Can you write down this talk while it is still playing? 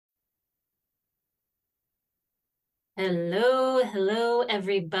Hello,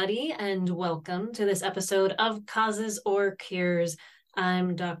 everybody, and welcome to this episode of Causes or Cures.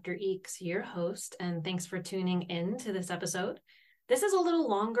 I'm Dr. Eeks, your host, and thanks for tuning in to this episode. This is a little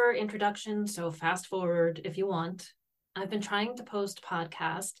longer introduction, so fast forward if you want. I've been trying to post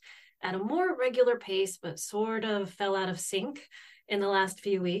podcasts at a more regular pace, but sort of fell out of sync in the last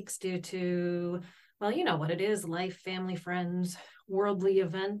few weeks due to, well, you know what it is, life, family, friends, worldly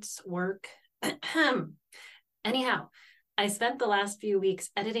events, work. Anyhow, I spent the last few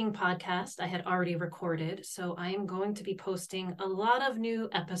weeks editing podcasts I had already recorded, so I am going to be posting a lot of new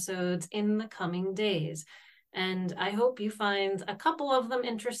episodes in the coming days. And I hope you find a couple of them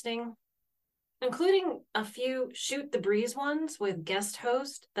interesting, including a few shoot the breeze ones with guest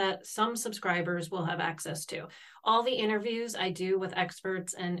host that some subscribers will have access to. All the interviews I do with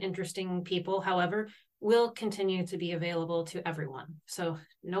experts and interesting people, however, will continue to be available to everyone. So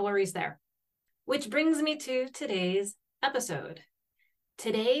no worries there. Which brings me to today's episode.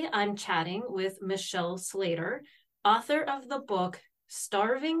 Today, I'm chatting with Michelle Slater, author of the book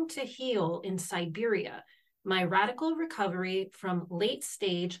Starving to Heal in Siberia, My Radical Recovery from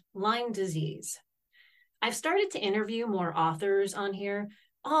Late-Stage Lyme Disease. I've started to interview more authors on here,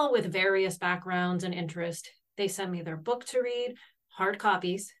 all with various backgrounds and interests. They send me their book to read, hard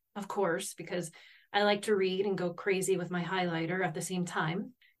copies, of course, because I like to read and go crazy with my highlighter at the same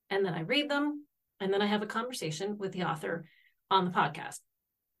time. And then I read them, and then I have a conversation with the author on the podcast.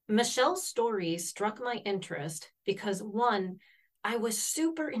 Michelle's story struck my interest because, one, I was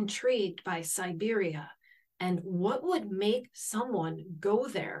super intrigued by Siberia and what would make someone go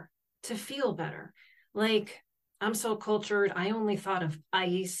there to feel better. Like, I'm so cultured, I only thought of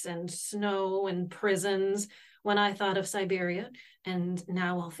ice and snow and prisons when I thought of Siberia, and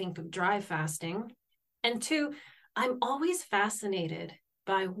now I'll think of dry fasting. And two, I'm always fascinated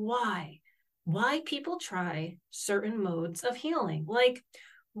by why people try certain modes of healing. Like,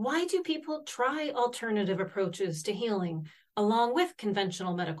 why do people try alternative approaches to healing along with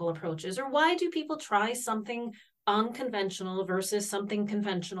conventional medical approaches? Or why do people try something unconventional versus something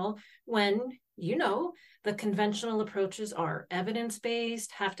conventional when, you know, the conventional approaches are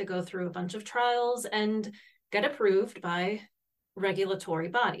evidence-based, have to go through a bunch of trials, and get approved by regulatory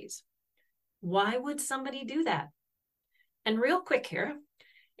bodies? Why would somebody do that? And real quick here,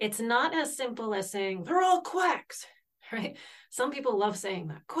 it's not as simple as saying, they're all quacks, right? Some people love saying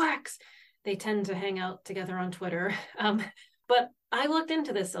that, quacks. They tend to hang out together on Twitter. But I looked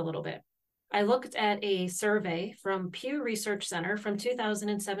into this a little bit. I looked at a survey from Pew Research Center from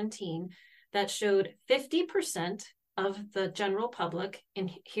 2017 that showed 50% of the general public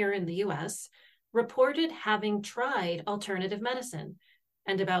here in the US reported having tried alternative medicine,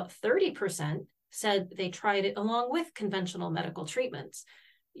 and about 30% said they tried it along with conventional medical treatments.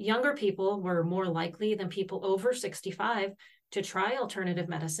 Younger people were more likely than people over 65 to try alternative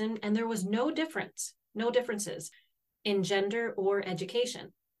medicine, and there was no differences in gender or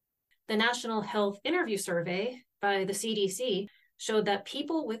education. The National Health Interview Survey by the CDC showed that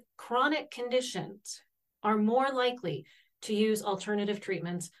people with chronic conditions are more likely to use alternative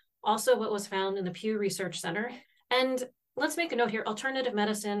treatments, also what was found in the Pew Research Center. And let's make a note here, alternative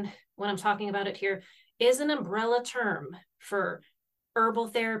medicine, when I'm talking about it here, is an umbrella term for herbal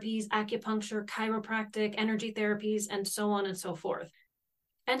therapies, acupuncture, chiropractic, energy therapies, and so on and so forth.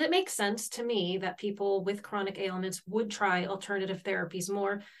 And it makes sense to me that people with chronic ailments would try alternative therapies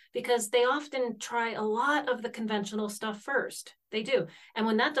more because they often try a lot of the conventional stuff first. They do. And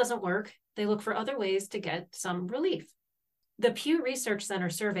when that doesn't work, they look for other ways to get some relief. The Pew Research Center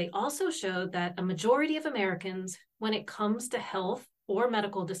survey also showed that a majority of Americans, when it comes to health or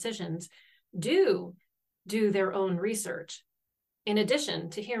medical decisions, do their own research, in addition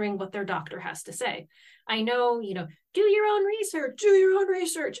to hearing what their doctor has to say. I know, do your own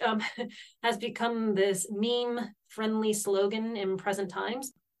research, has become this meme-friendly slogan in present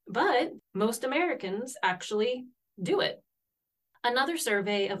times, but most Americans actually do it. Another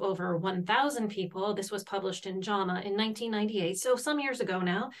survey of over 1,000 people, this was published in JAMA in 1998, so some years ago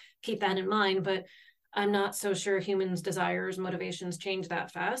now, keep that in mind, but I'm not so sure humans' desires, motivations change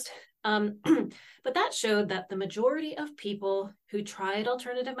that fast. But that showed that the majority of people who tried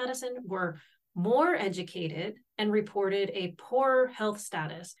alternative medicine were more educated and reported a poorer health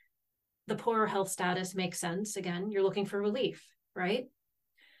status. The poorer health status makes sense. Again, you're looking for relief, right?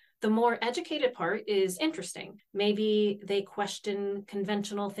 The more educated part is interesting. Maybe they question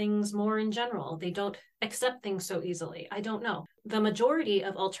conventional things more in general. They don't accept things so easily. I don't know. The majority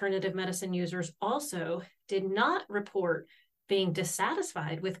of alternative medicine users also did not report being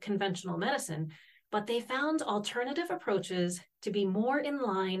dissatisfied with conventional medicine, but they found alternative approaches to be more in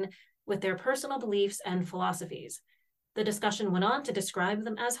line with their personal beliefs and philosophies. The discussion went on to describe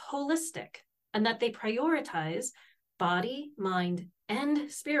them as holistic and that they prioritize body, mind,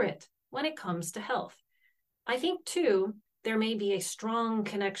 and spirit when it comes to health. I think, too, there may be a strong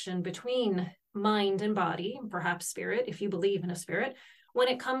connection between mind and body, perhaps spirit, if you believe in a spirit, when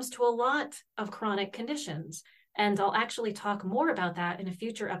it comes to a lot of chronic conditions. And I'll actually talk more about that in a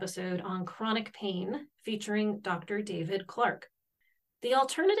future episode on chronic pain featuring Dr. David Clark. The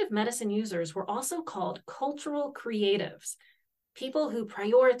alternative medicine users were also called cultural creatives, people who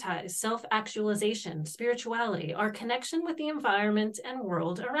prioritize self-actualization, spirituality, our connection with the environment and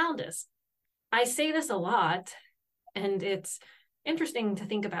world around us. I say this a lot, and it's interesting to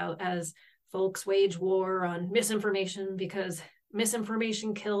think about as folks wage war on misinformation because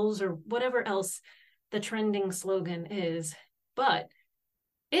misinformation kills, or whatever else the trending slogan is. But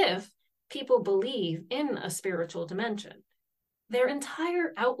if people believe in a spiritual dimension, their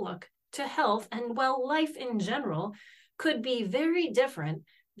entire outlook to health and, well, life in general could be very different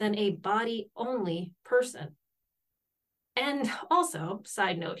than a body-only person. And also,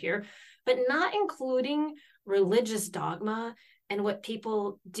 side note here, but not including religious dogma and what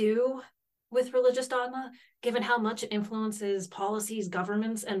people do with religious dogma, given how much it influences policies,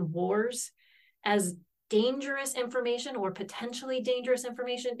 governments, and wars, as dangerous information or potentially dangerous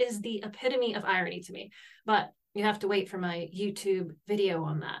information is the epitome of irony to me. But you have to wait for my YouTube video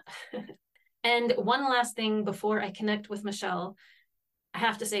on that. And one last thing before I connect with Michelle, I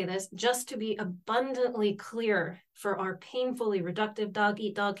have to say this, just to be abundantly clear for our painfully reductive dog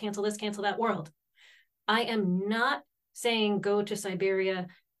eat dog, cancel this, cancel that world. I am not saying go to Siberia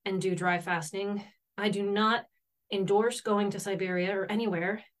and do dry fasting. I do not endorse going to Siberia or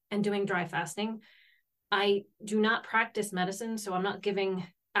anywhere and doing dry fasting. I do not practice medicine, so I'm not giving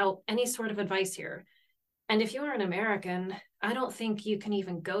out any sort of advice here. And if you are an American, I don't think you can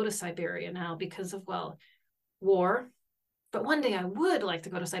even go to Siberia now because of, well, war. But one day I would like to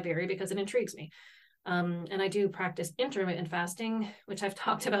go to Siberia because it intrigues me. And I do practice intermittent fasting, which I've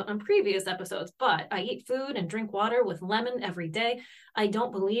talked about on previous episodes, but I eat food and drink water with lemon every day. I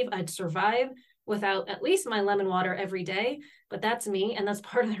don't believe I'd survive without at least my lemon water every day, but that's me. And that's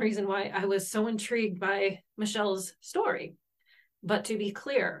part of the reason why I was so intrigued by Michelle's story. But to be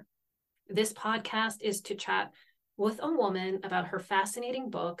clear, this podcast is to chat with a woman about her fascinating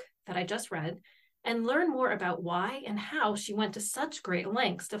book that I just read and learn more about why and how she went to such great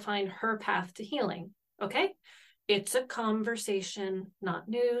lengths to find her path to healing. Okay? It's a conversation, not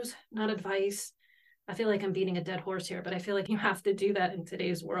news, not advice. I feel like I'm beating a dead horse here, but I feel like you have to do that in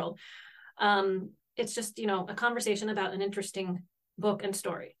today's world. It's just, a conversation about an interesting book and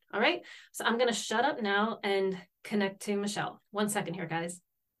story. All right? So I'm going to shut up now and connect to Michelle. 1 second here, guys.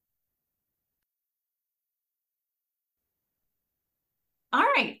 All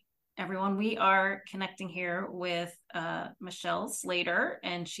right, everyone, we are connecting here with Michelle Slater,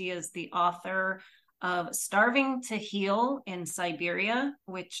 and she is the author of Starving to Heal in Siberia,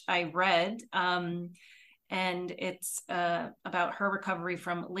 which I read. And it's about her recovery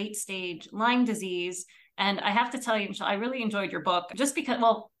from late stage Lyme disease. And I have to tell you, Michelle, I really enjoyed your book just because,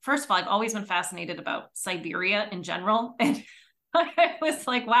 well, first of all, I've always been fascinated about Siberia in general. And I was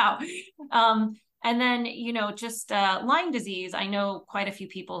like, wow. And then, just Lyme disease, I know quite a few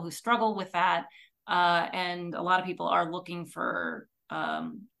people who struggle with that. And a lot of people are looking for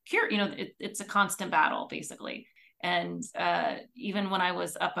cure. It's a constant battle, basically. And even when I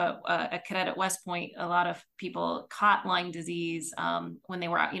was up a cadet at West Point, a lot of people caught Lyme disease when they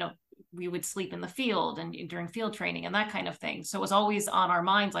were out, we would sleep in the field and during field training and that kind of thing. So it was always on our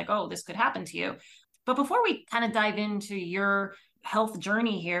minds like, oh, this could happen to you. But before we kind of dive into your health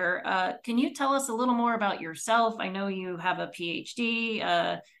journey here, can you tell us a little more about yourself? I know you have a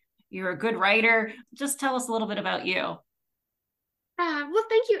PhD, you're a good writer. Just tell us a little bit about you. Well,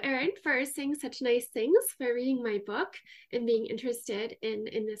 thank you, Erin, for saying such nice things, for reading my book and being interested in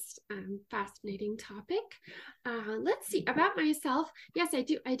this fascinating topic. Let's see, about myself. Yes, I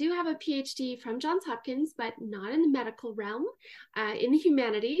do have a PhD from Johns Hopkins, but not in the medical realm, in the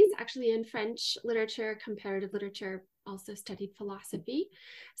humanities, actually in French literature, comparative literature, also studied philosophy.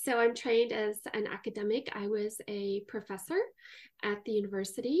 So I'm trained as an academic. I was a professor at the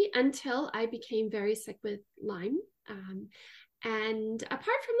university until I became very sick with Lyme. And apart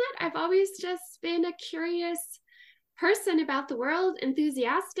from that, I've always just been a curious person about the world,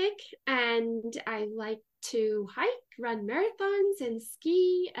 enthusiastic, and I like to hike, run marathons, and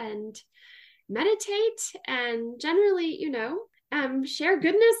ski, and meditate, and generally, share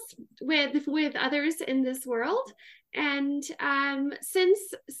goodness with others in this world. And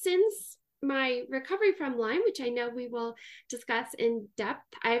since my recovery from Lyme, which I know we will discuss in depth,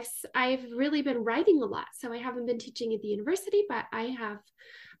 I've really been writing a lot. So I haven't been teaching at the university, but I have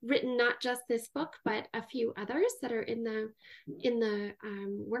written not just this book, but a few others that are in the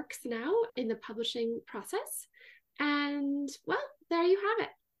works now in the publishing process. And well, there you have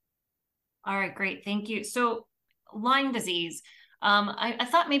it. All right, great. Thank you. So Lyme disease, I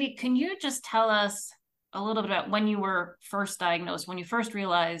thought maybe, can you just tell us a little bit about when you were first diagnosed, when you first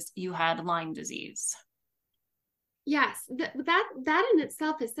realized you had Lyme disease? Yes, that in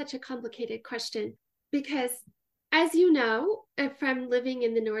itself is such a complicated question because, as you know, from living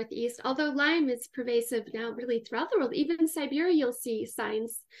in the Northeast, although Lyme is pervasive now really throughout the world, even in Siberia, you'll see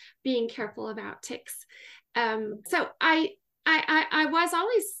signs being careful about ticks. So I was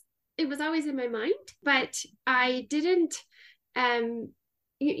always, it was always in my mind, but I didn't,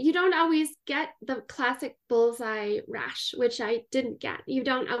 you don't always get the classic bullseye rash, which I didn't get. You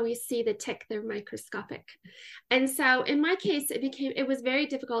don't always see the tick, they're microscopic. And so in my case, it was very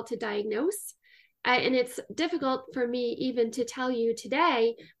difficult to diagnose. And it's difficult for me even to tell you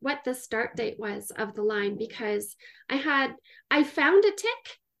today what the start date was of the Lyme, because I found a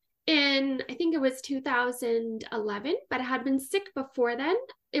tick in, I think it was 2011, but I had been sick before then.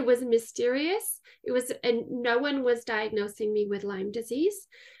 It was mysterious. And no one was diagnosing me with Lyme disease.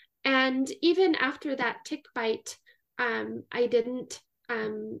 And even after that tick bite, I didn't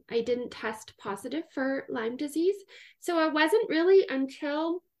test positive for Lyme disease. So it wasn't really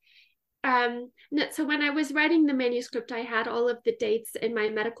until so when I was writing the manuscript, I had all of the dates in my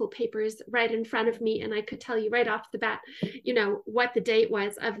medical papers right in front of me, and I could tell you right off the bat, what the date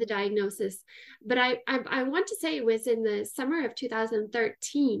was of the diagnosis. But I want to say it was in the summer of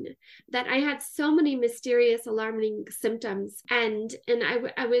 2013 that I had so many mysterious, alarming symptoms, and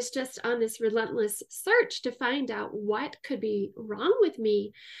I was just on this relentless search to find out what could be wrong with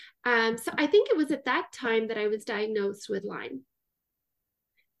me. So I think it was at that time that I was diagnosed with Lyme.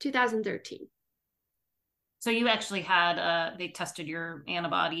 2013. So you actually had, they tested your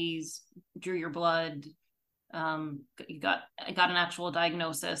antibodies, drew your blood, you got an actual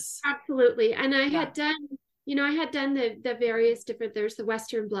diagnosis. Absolutely. And I had done, the various different, there's the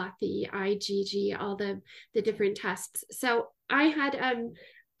Western blot, the IgG, all the different tests. So I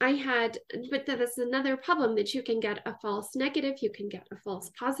had, but that's another problem, that you can get a false negative, you can get a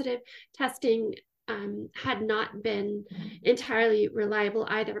false positive. Testing had not been entirely reliable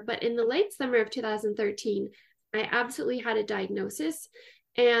either. But in the late summer of 2013, I absolutely had a diagnosis.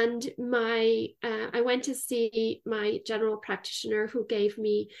 And I went to see my general practitioner, who gave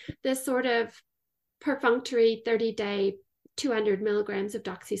me this sort of perfunctory 30-day 200 milligrams of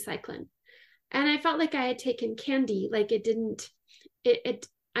doxycycline. And I felt like I had taken candy, like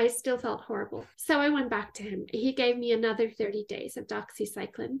I still felt horrible. So I went back to him. He gave me another 30 days of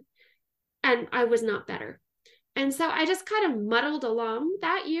doxycycline, and I was not better. And so I just kind of muddled along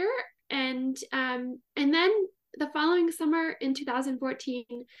that year. And then the following summer in 2014,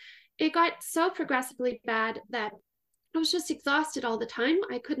 it got so progressively bad that I was just exhausted all the time.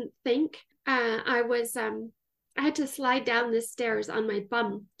 I couldn't think. I had to slide down the stairs on my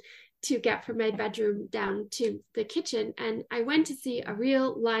bum to get from my bedroom down to the kitchen. And I went to see a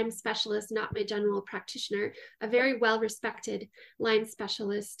real Lyme specialist, not my general practitioner, a very well-respected Lyme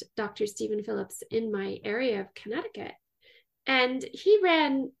specialist, Dr. Stephen Phillips, in my area of Connecticut. And he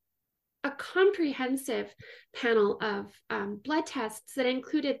ran a comprehensive panel of blood tests that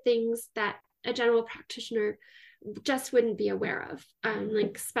included things that a general practitioner just wouldn't be aware of,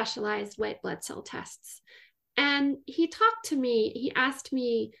 like specialized white blood cell tests. And he talked to me, he asked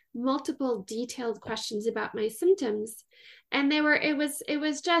me multiple detailed questions about my symptoms. And it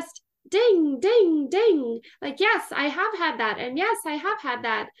was just ding, ding, ding. Like, yes, I have had that. And yes, I have had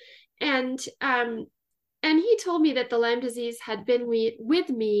that. And he told me that the Lyme disease had been with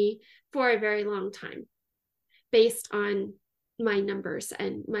me for a very long time, based on my numbers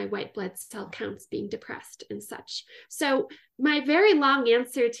and my white blood cell counts being depressed and such. So my very long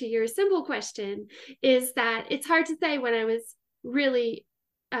answer to your simple question is that it's hard to say when I was really,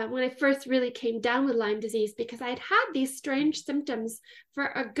 when I first really came down with Lyme disease, because I'd had these strange symptoms for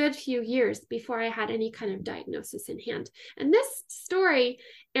a good few years before I had any kind of diagnosis in hand. And this story,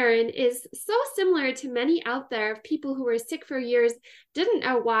 Erin, is so similar to many out there of people who were sick for years, didn't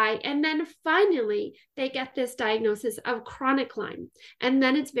know why, and then finally they get this diagnosis of chronic Lyme, and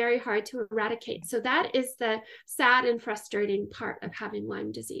then it's very hard to eradicate. So that is the sad and frustrating part of having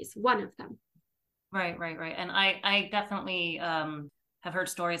Lyme disease, one of them. Right. And I definitely have heard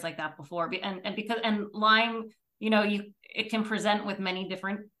stories like that before. And Lyme, it can present with many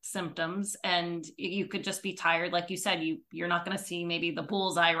different symptoms, and you could just be tired. Like you said, you're not going to see maybe the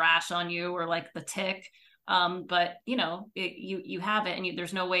bullseye rash on you or like the tick. But you have it, and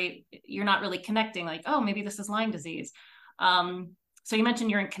there's no way, you're not really connecting like, oh, maybe this is Lyme disease. So you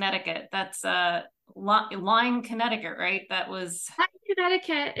mentioned you're in Connecticut. That's Lyme, Connecticut, right? That was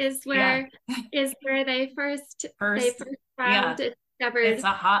Connecticut is where they first found yeah. it, discovered. It's a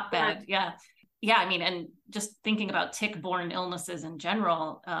hotbed. Yeah. I mean, and just thinking about tick-borne illnesses in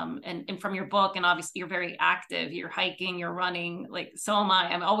general, and from your book, and obviously you're very active, you're hiking, you're running, like, so am I.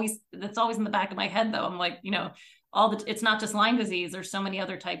 That's always in the back of my head though. I'm like, it's not just Lyme disease. There's so many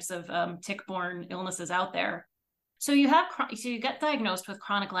other types of tick-borne illnesses out there. So you get diagnosed with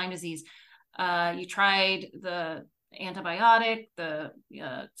chronic Lyme disease. You tried the antibiotic, the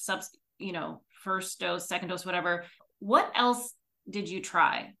first dose, second dose, whatever. What else did you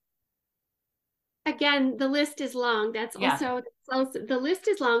try? Again, the list is long. That's also the list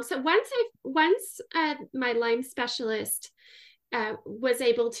is long. So once my Lyme specialist was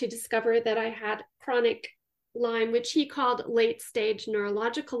able to discover that I had chronic Lyme, which he called late stage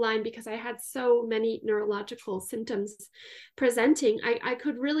neurological Lyme, because I had so many neurological symptoms presenting, I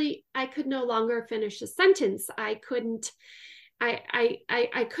could no longer finish a sentence. I couldn't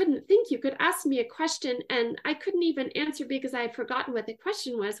think. You could ask me a question and I couldn't even answer because I had forgotten what the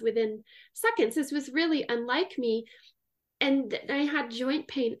question was within seconds. This was really unlike me. And I had joint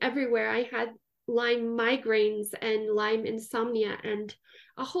pain everywhere. I had Lyme migraines and Lyme insomnia and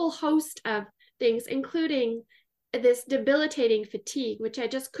a whole host of things, including this debilitating fatigue, which I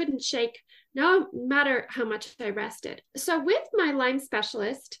just couldn't shake no matter how much I rested. So with my Lyme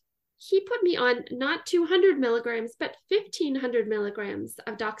specialist, he put me on not 200 milligrams, but 1,500 milligrams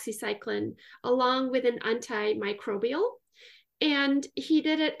of doxycycline, along with an antimicrobial. And he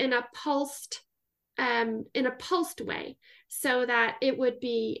did it in a pulsed way, so that it would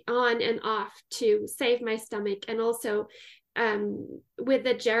be on and off to save my stomach, and also with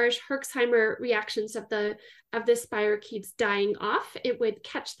the Jarisch-Herxheimer reactions of the spirochetes dying off, it would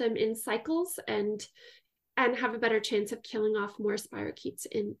catch them in cycles and have a better chance of killing off more spirochetes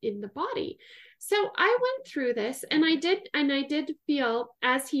in the body. So I went through this, and I did feel,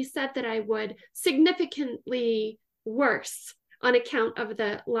 as he said that I would, significantly worse on account of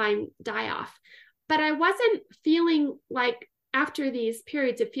the Lyme die-off. But I wasn't feeling like, after these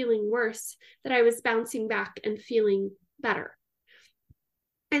periods of feeling worse, that I was bouncing back and feeling better.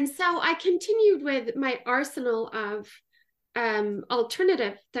 And so I continued with my arsenal of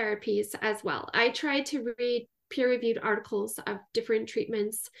alternative therapies as well. I tried to read peer-reviewed articles of different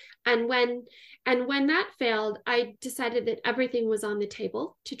treatments, and when that failed, I decided that everything was on the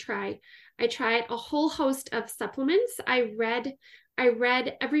table to try. I tried a whole host of supplements. I read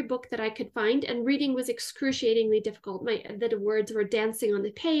every book that I could find, and reading was excruciatingly difficult. The words were dancing on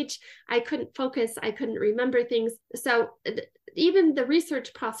the page. I couldn't focus. I couldn't remember things. So even the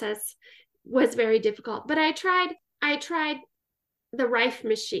research process was very difficult. But I tried the Rife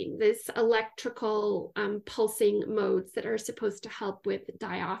machine, this electrical pulsing modes that are supposed to help with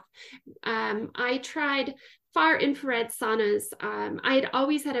die-off. I tried far infrared saunas. I had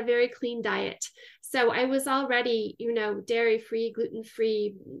always had a very clean diet. So I was already, dairy-free,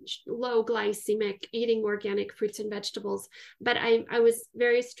 gluten-free, low glycemic, eating organic fruits and vegetables. But I was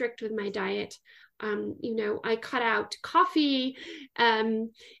very strict with my diet. I cut out coffee.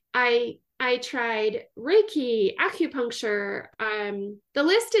 I tried Reiki, acupuncture. The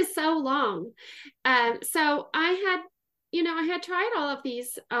list is so long. So I had tried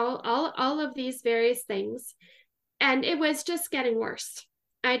all of these various things, and it was just getting worse.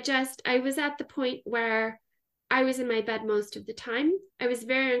 I was at the point where I was in my bed most of the time. I was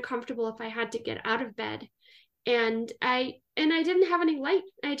very uncomfortable if I had to get out of bed. And I didn't have any light.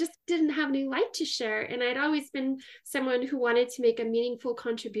 I just didn't have any light to share. And I'd always been someone who wanted to make a meaningful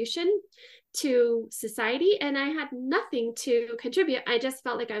contribution to society, and I had nothing to contribute. I just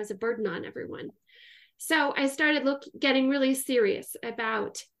felt like I was a burden on everyone. So I started getting really serious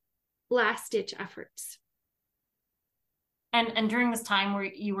about last-ditch efforts. And during this time, where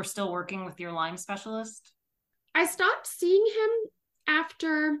you were still working with your Lyme specialist? I stopped seeing him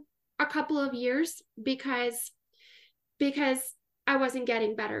after a couple of years because I wasn't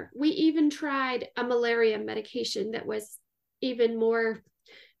getting better. We even tried a malaria medication that was even more,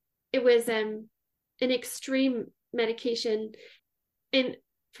 it was an extreme medication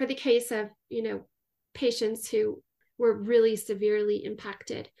for the case of, patients who were really severely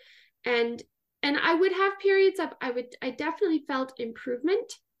impacted. And I would have periods of, I definitely felt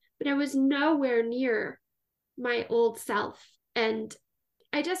improvement, but I was nowhere near my old self. And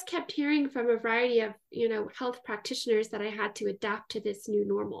I just kept hearing from a variety of, health practitioners that I had to adapt to this new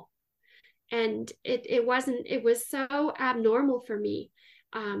normal. And it was so abnormal for me,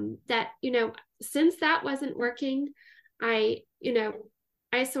 that, since that wasn't working, I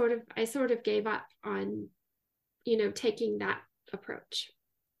sort of gave up on, taking that approach.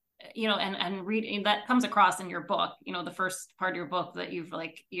 And reading that comes across in your book, the first part of your book, that you've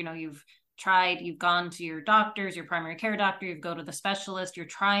you've gone to your doctors, your primary care doctor, you go to the specialist, you're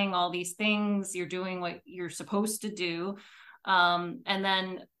trying all these things, you're doing what you're supposed to do. And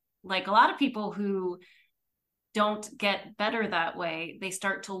then, like a lot of people who don't get better that way, they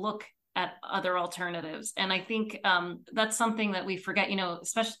start to look at other alternatives. And I think that's something that we forget,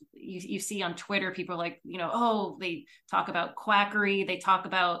 especially you see on Twitter, people are like, oh, they talk about quackery. They talk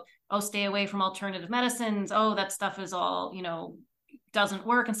about, oh, stay away from alternative medicines. Oh, that stuff is all, doesn't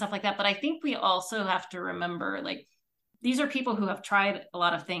work and stuff like that. But I think we also have to remember, like, these are people who have tried a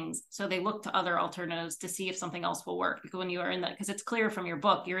lot of things. So they look to other alternatives to see if something else will work. Because when you are in that, because it's clear from your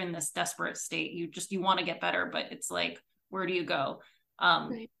book, you're in this desperate state. You want to get better, but it's like, where do you go?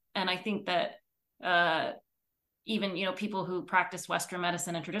 Right. And I think that even, people who practice Western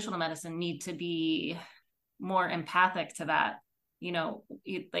medicine and traditional medicine need to be more empathic to that. We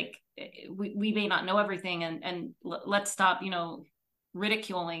may not know everything, and let's stop,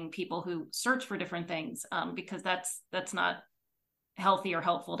 ridiculing people who search for different things, because that's not healthy or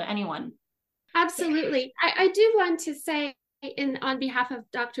helpful to anyone. Absolutely. I do want to say, on behalf of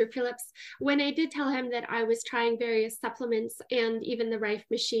Dr. Phillips, when I did tell him that I was trying various supplements and even the Rife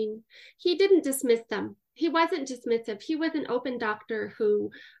machine, he didn't dismiss them. He wasn't dismissive. He was an open doctor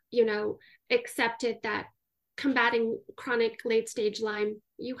who, accepted that combating chronic late stage Lyme,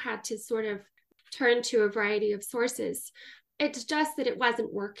 you had to sort of turn to a variety of sources. It's just that it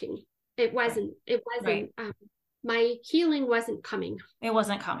wasn't working. It wasn't, right. My healing wasn't coming. It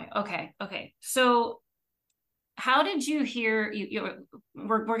wasn't coming. Okay. So how did you hear,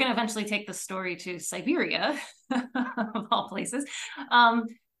 we're going to eventually take the story to Siberia, of all places.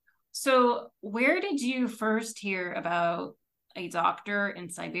 So where did you first hear about a doctor in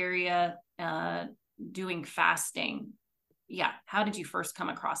Siberia doing fasting? Yeah. How did you first come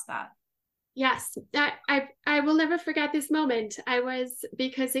across that? Yes, I will never forget this moment.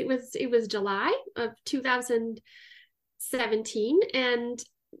 Because it was July of 2017, and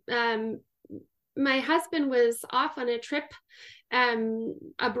my husband was off on a trip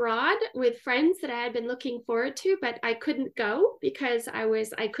abroad with friends that I had been looking forward to, but I couldn't go because I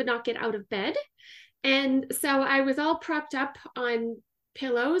could not get out of bed. And so I was all propped up on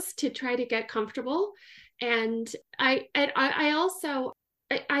pillows to try to get comfortable. And I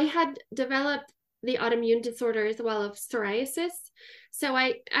had developed the autoimmune disorder as well of psoriasis. So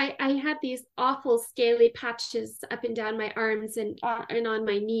I had these awful scaly patches up and down my arms and on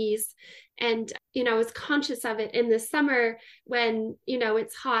my knees. And, I was conscious of it in the summer when,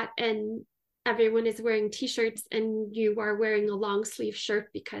 it's hot and everyone is wearing t-shirts and you are wearing a long sleeve shirt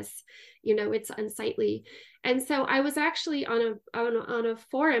because, it's unsightly. And so I was actually on a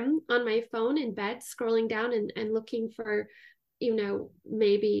forum on my phone in bed, scrolling down and looking for,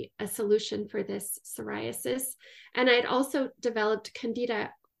 maybe a solution for this psoriasis. And I'd also developed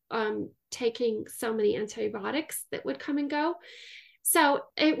candida, taking so many antibiotics that would come and go. So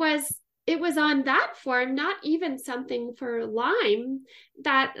it was on that forum, not even something for Lyme,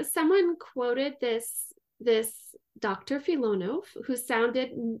 that someone quoted this Dr. Filonov, who sounded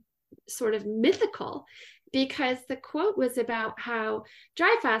sort of mythical, because the quote was about how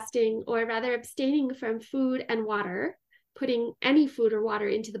dry fasting, or rather abstaining from food and water, putting any food or water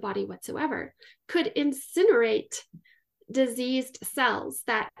into the body whatsoever, could incinerate diseased cells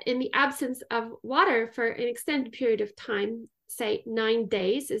that, in the absence of water for an extended period of time, say 9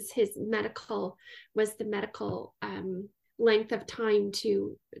 days is the medical length of time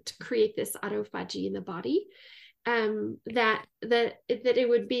to create this autophagy in the body, that it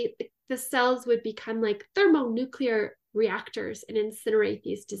would be, the cells would become like thermonuclear reactors and incinerate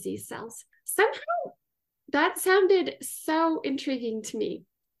these disease cells. Somehow that sounded so intriguing to me.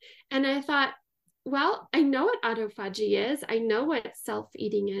 And I thought, well, I know what autophagy is. I know what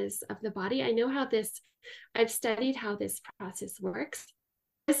self-eating is of the body. I know I've studied how this process works.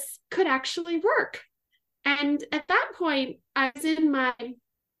 This could actually work. And at that point, I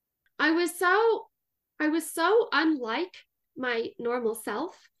was so unlike my normal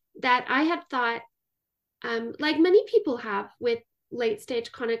self that I had thought, like many people have with late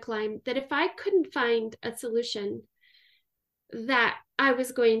stage chronic Lyme, that if I couldn't find a solution, that I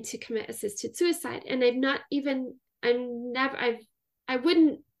was going to commit assisted suicide. And I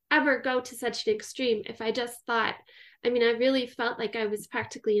wouldn't ever go to such an extreme if I just thought I mean, I really felt like I was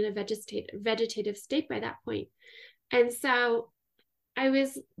practically in a vegetative state by that point. And so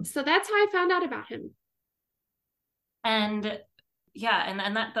so that's how I found out about him. And yeah,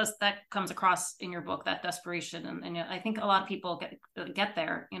 and that comes across in your book, that desperation. And I think a lot of people get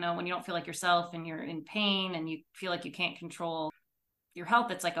there, when you don't feel like yourself and you're in pain and you feel like you can't control your health.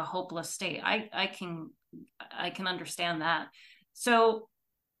 It's like a hopeless state. I can understand that. So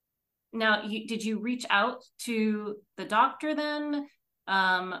now, did you reach out to the doctor then?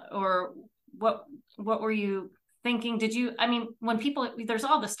 Or what were you thinking? When there's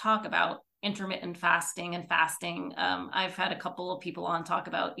all this talk about intermittent fasting and fasting. I've had a couple of people on talk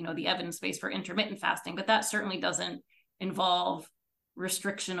about, the evidence base for intermittent fasting, but that certainly doesn't involve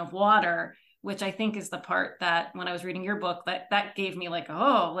restriction of water, which I think is the part that when I was reading your book, that gave me like,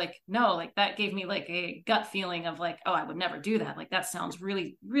 oh, like, no, like that gave me like a gut feeling of like, oh, I would never do that. Like, that sounds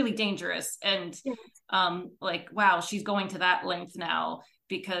really, really dangerous. And like, wow, she's going to that length now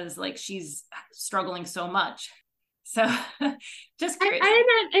because like she's struggling so much. So just curious.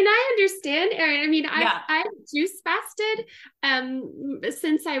 I understand, Erin. I mean, I've juice fasted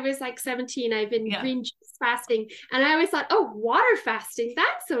since I was like 17. I've been green juice fasting, and I always thought, oh, water fasting,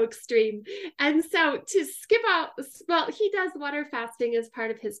 that's so extreme. And so to skip out, well, he does water fasting as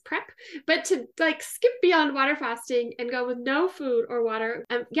part of his prep, but to like skip beyond water fasting and go with no food or water,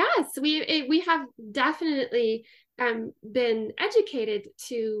 yes, we have definitely been educated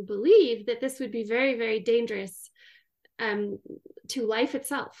to believe that this would be very, very dangerous to life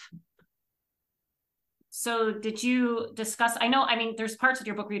itself. So did you discuss, there's parts of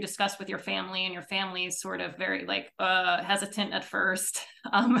your book where you discuss with your family, and your family is sort of very like hesitant at first.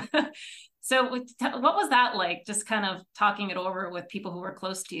 So what was that like, just kind of talking it over with people who were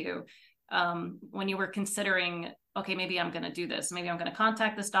close to you when you were considering, okay, maybe I'm going to do this. Maybe I'm going to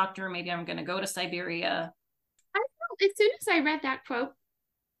contact this doctor. Maybe I'm going to go to Siberia. As soon as I read that quote,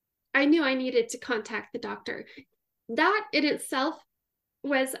 I knew I needed to contact the doctor. That in itself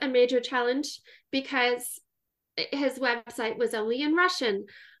was a major challenge because his website was only in Russian.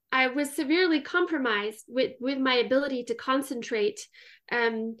 I was severely compromised with my ability to concentrate.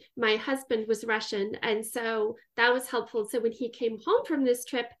 My husband was Russian, and so that was helpful. So when he came home from this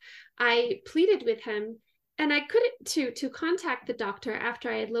trip, I pleaded with him, and I couldn't to contact the doctor after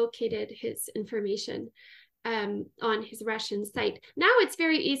I had located his information on his Russian site. Now it's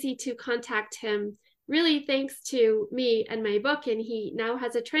very easy to contact him, really thanks to me and my book, and he now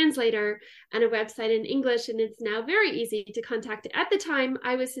has a translator and a website in English, and it's now very easy to contact. At the time,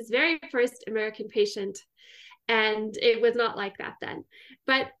 I was his very first American patient, and it was not like that then.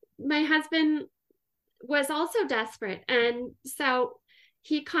 But my husband was also desperate, and so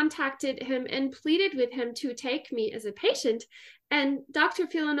he contacted him and pleaded with him to take me as a patient, and Dr.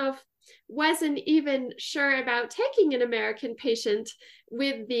 Filanov wasn't even sure about taking an American patient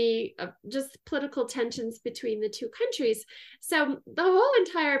with the just political tensions between the two countries. So the whole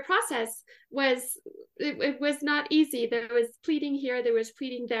entire process it was not easy. There was pleading here, there was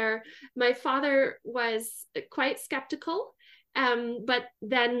pleading there. My father was quite skeptical, but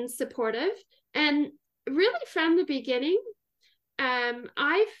then supportive. And really from the beginning,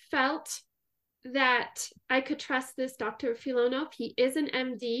 I felt that I could trust this Dr. Filanov. He is an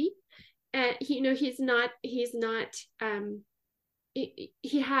MD. He's not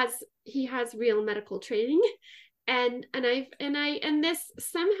he has real medical training, and this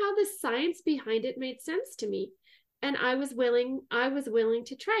somehow the science behind it made sense to me, and I was willing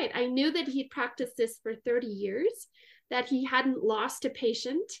to try it. I knew that he'd practiced this for 30 years, that he hadn't lost a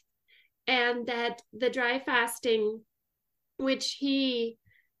patient, and that the dry fasting, which he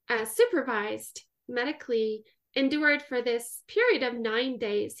supervised medically, endured for this period of 9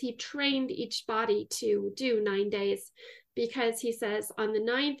 days. He trained each body to do 9 days, because he says on the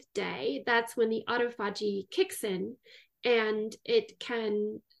 9th day, that's when the autophagy kicks in, and it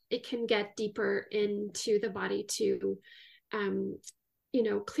can get deeper into the body to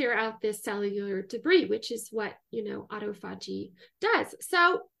clear out this cellular debris, which is what autophagy does.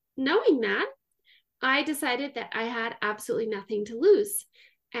 So knowing that, I decided that I had absolutely nothing to lose,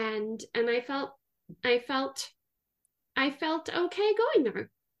 and I felt okay going there.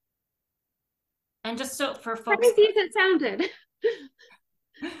 And just so for folks, crazy as it sounded.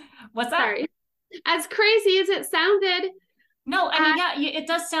 What's that? Sorry. As crazy as it sounded. No, I mean, yeah,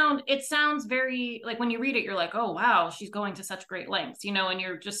 it sounds very, like when you read it, you're like, oh, wow, she's going to such great lengths, and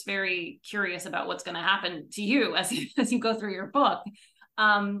you're just very curious about what's going to happen to you as you go through your book.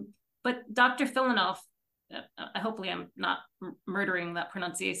 But Dr. Filanov, hopefully I'm not murdering that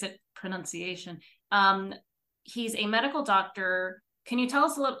pronunciation. He's a medical doctor. Can you tell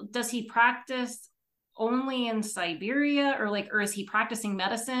us a little, does he practice only in Siberia, or is he practicing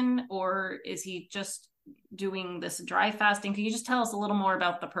medicine, or is he just doing this dry fasting? Can you just tell us a little more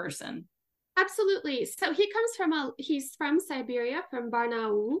about the person? Absolutely. So he's from Siberia, from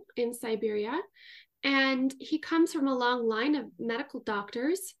Barnaul in Siberia, and he comes from a long line of medical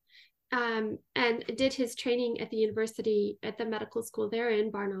doctors, and did his training at the university, at the medical school there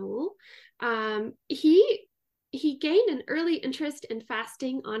in Barnaul. He gained an early interest in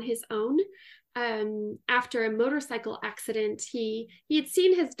fasting on his own. After a motorcycle accident, he had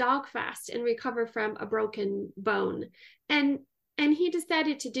seen his dog fast and recover from a broken bone, and he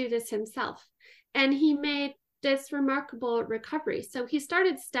decided to do this himself, and he made this remarkable recovery. So he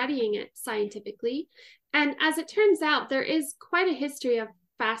started studying it scientifically, and as it turns out, there is quite a history of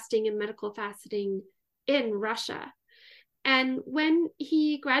fasting and medical fasting in Russia. And when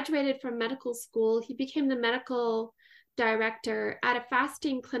he graduated from medical school, he became the medical director at a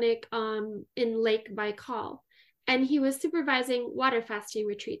fasting clinic in Lake Baikal. And he was supervising water fasting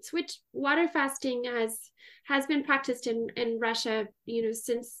retreats, which water fasting has been practiced in Russia,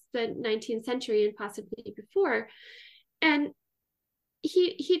 since the 19th century and possibly before. And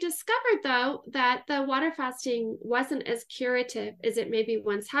he discovered, though, that the water fasting wasn't as curative as it maybe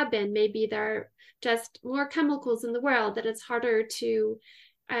once had been. Maybe there are just more chemicals in the world, that it's harder to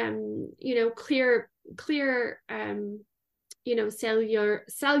clear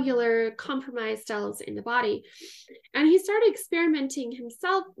cellular compromised cells in the body. And he started experimenting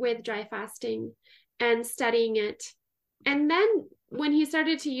himself with dry fasting and studying it. And then when he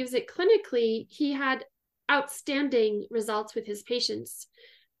started to use it clinically, he had outstanding results with his patients.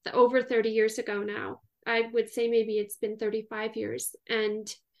 Over 30 years ago now, I would say maybe it's been 35 years.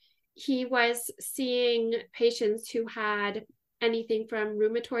 And he was seeing patients who had anything from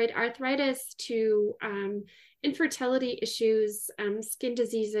rheumatoid arthritis to infertility issues, skin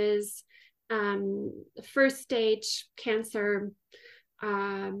diseases, first stage cancer,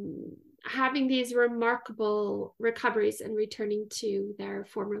 having these remarkable recoveries and returning to their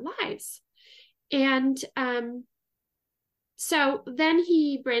former lives. And so then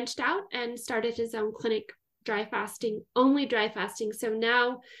he branched out and started his own clinic, dry fasting, only dry fasting. So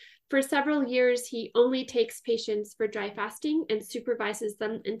now for several years, he only takes patients for dry fasting and supervises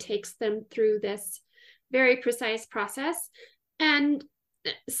them and takes them through this very precise process. And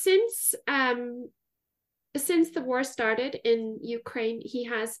since the war started in Ukraine, he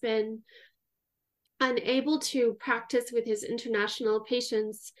has been unable to practice with his international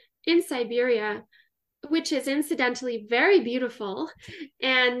patients in Siberia, which is incidentally very beautiful.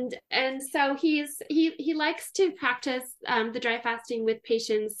 And so he likes to practice the dry fasting with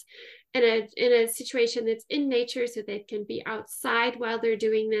patients in a situation that's in nature, so they can be outside while they're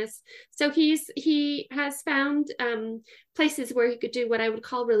doing this. So he has found places where he could do what I would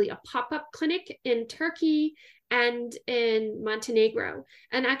call really a pop-up clinic in Turkey and in Montenegro.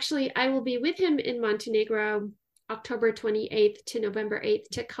 And actually, I will be with him in Montenegro October 28th to November 8th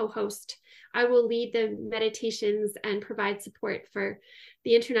to co-host. I will lead the meditations and provide support for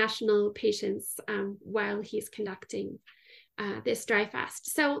the international patients while he's conducting this dry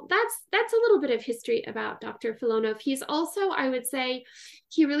fast. So that's a little bit of history about Dr. Filonov. He's also, I would say,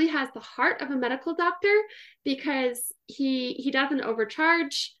 he really has the heart of a medical doctor, because he doesn't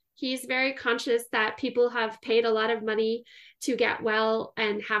overcharge. He's very conscious that people have paid a lot of money to get well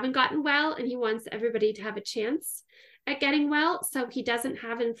and haven't gotten well, and he wants everybody to have a chance at getting well. So he doesn't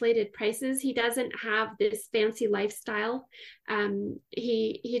have inflated prices. He doesn't have this fancy lifestyle.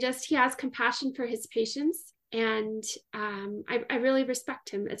 He has compassion for his patients, and I really respect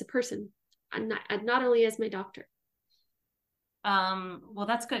him as a person, not only as my doctor. Well,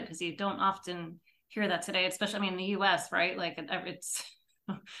 that's good, because you don't often hear that today, especially in the US, right? Like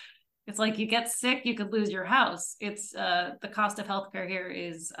it's like you get sick, you could lose your house. It's the cost of healthcare here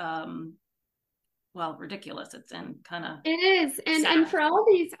is ridiculous. It's and kind of it is, and for all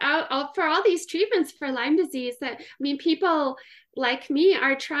these treatments for Lyme disease, people like me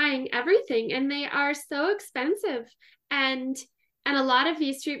are trying everything, and they are so expensive, and a lot of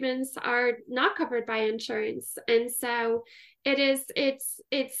these treatments are not covered by insurance, and so it's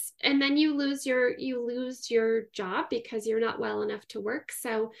and then you lose your job because you're not well enough to work.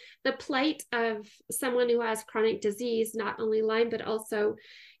 So the plight of someone who has chronic disease, not only Lyme but also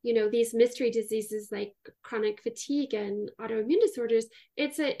these mystery diseases like chronic fatigue and autoimmune disorders,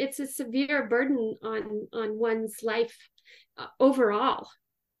 it's a severe burden on one's life overall.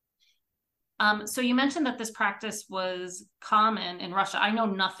 So you mentioned that this practice was common in Russia. I know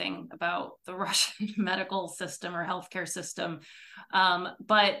nothing about the Russian medical system or healthcare system,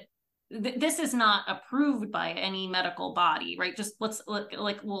 but this is not approved by any medical body, right? Just let's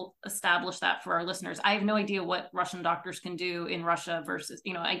we'll establish that for our listeners. I have no idea what Russian doctors can do in Russia versus,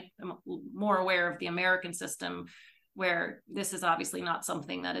 I am more aware of the American system where this is obviously not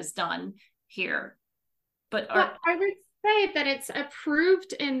something that is done here. But I would say that it's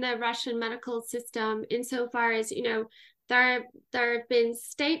approved in the Russian medical system insofar as, there have been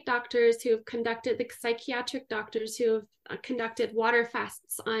state doctors who have conducted, the psychiatric doctors who have conducted water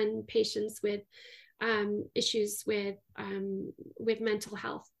fasts on patients with issues with mental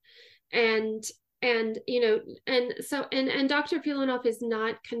health, and Dr. Filanov is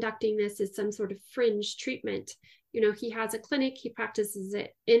not conducting this as some sort of fringe treatment. He has a clinic, he practices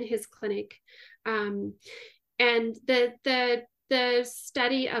it in his clinic, and the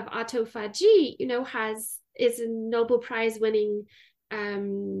study of autophagy, is a Nobel Prize winning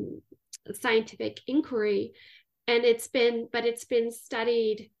scientific inquiry, and it's been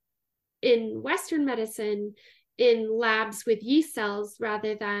studied in Western medicine in labs with yeast cells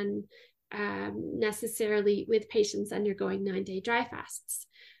rather than necessarily with patients undergoing 9-day dry fasts.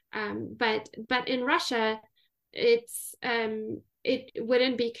 But in Russia, it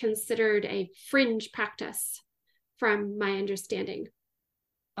wouldn't be considered a fringe practice, from my understanding.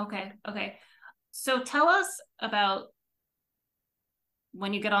 Okay. So tell us about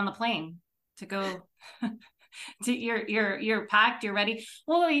when you get on the plane to go. You're packed, you're ready.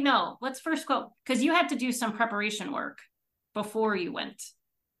 Well, let's first go, because you had to do some preparation work before you went.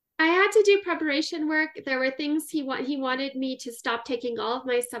 I had to do preparation work. There were things he wanted me to stop taking all of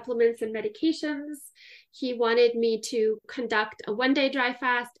my supplements and medications. He wanted me to conduct a 1-day dry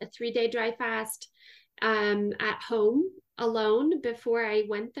fast, a 3-day dry fast at home alone before I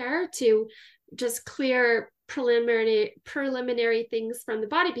went there, to just clear preliminary things from the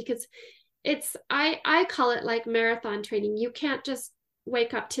body, because I call it like marathon training. You can't just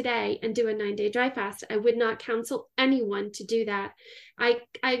wake up today and do a 9-day dry fast. I would not counsel anyone to do that. I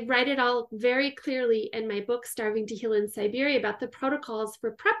write it all very clearly in my book, Starving to Heal in Siberia, about the protocols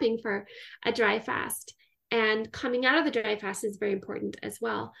for prepping for a dry fast. And coming out of the dry fast is very important as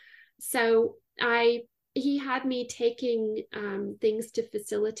well. So he had me taking things to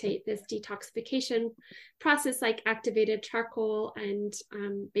facilitate this detoxification process, like activated charcoal and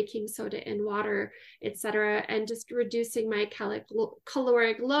baking soda in water, etc., and just reducing my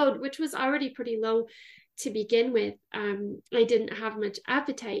caloric load, which was already pretty low to begin with. I didn't have much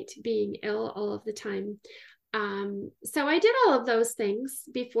appetite, being ill all of the time. So I did all of those things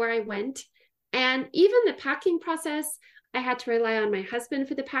before I went. And even the packing process, I had to rely on my husband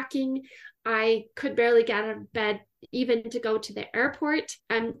for the packing. I could barely get out of bed even to go to the airport.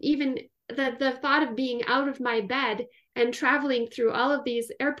 Even the thought of being out of my bed and traveling through all of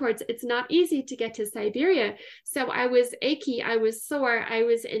these airports, it's not easy to get to Siberia. So I was achy, I was sore, I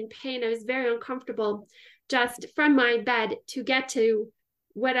was in pain, I was very uncomfortable just from my bed to get to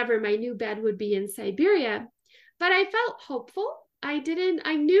whatever my new bed would be in Siberia. But I felt hopeful. I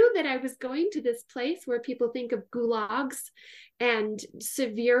knew that I was going to this place where people think of gulags and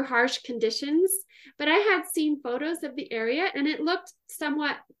severe, harsh conditions, but I had seen photos of the area and it looked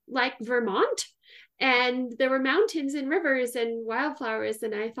somewhat like Vermont, and there were mountains and rivers and wildflowers,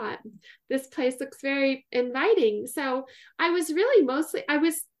 and I thought, this place looks very inviting. So I was really I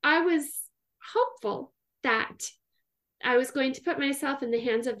was hopeful that I was going to put myself in the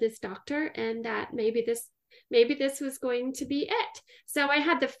hands of this doctor, and that maybe this was going to be it. So I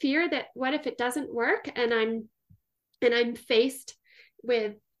had the fear that, what if it doesn't work, and I'm faced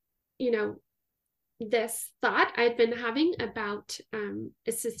with, this thought I'd been having about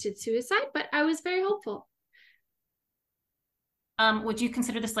assisted suicide, but I was very hopeful. Would you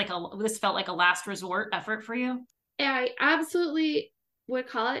consider this this felt like a last resort effort for you? I absolutely would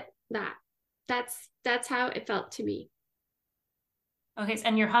call it that. That's how it felt to me. Okay,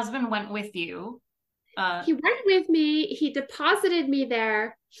 and your husband went with you. He went with me. He deposited me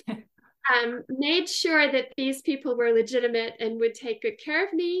there, made sure that these people were legitimate and would take good care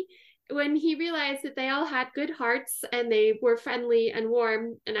of me. When he realized that they all had good hearts and they were friendly and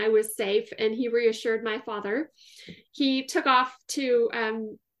warm and I was safe, and he reassured my father, he took off to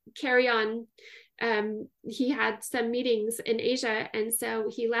carry on. He had some meetings in Asia, and so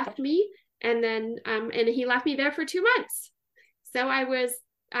he left me, and then and he left me there for 2 months. So I was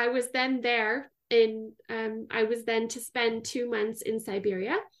then there. I was then to spend 2 months in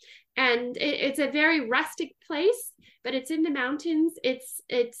Siberia, and it's a very rustic place, but it's in the mountains.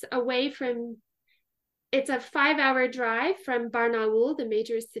 It's away from. It's a 5-hour drive from Barnaul, the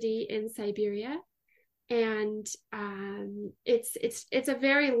major city in Siberia, And it's a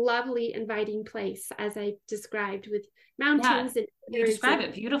very lovely, inviting place, as I described, with Yeah, mountains and you rivers describe and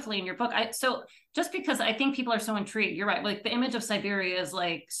it beautifully in your book. So just because I think people are so intrigued, you're right. Like the image of Siberia is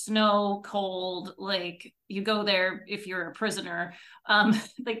like snow, cold, like you go there if you're a prisoner.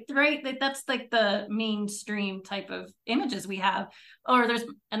 Like right, like, that's like the mainstream type of images we have. Or there's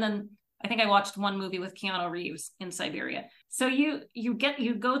and then I think I watched one movie with Keanu Reeves in Siberia. So you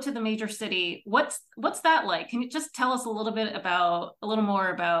go to the major city. What's that like? Can you just tell us a little more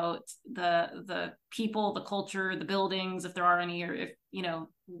about the people, the culture, the buildings, if there are any, or if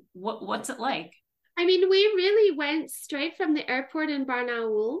what's it like? I mean, we really went straight from the airport in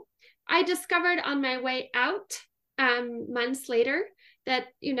Barnaul. I discovered on my way out, months later, that,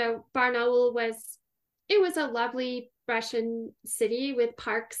 Barnaul it was a lovely Russian city with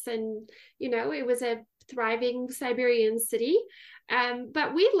parks, and, it was a thriving Siberian city.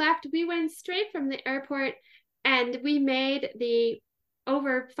 But we went straight from the airport, and we made the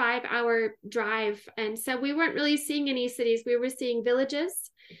over 5 hour drive. And so we weren't really seeing any cities. We were seeing villages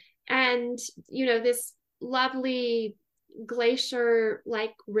and, this lovely glacier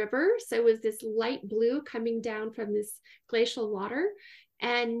like river. So it was this light blue coming down from this glacial water.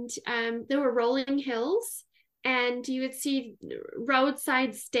 And there were rolling hills, and you would see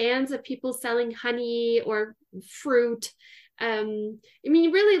roadside stands of people selling honey or fruit. I mean,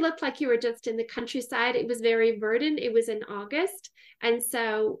 it really looked like you were just in the countryside. It was very verdant. It was in August. And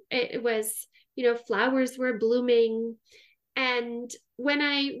so it was, flowers were blooming. And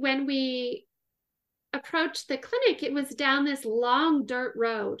when we approached the clinic, it was down this long dirt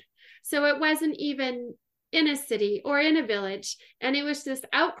road. So it wasn't even in a city or in a village. And it was this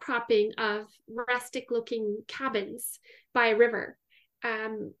outcropping of rustic looking cabins by a river.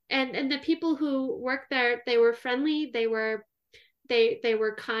 And the people who worked there, they were friendly. They were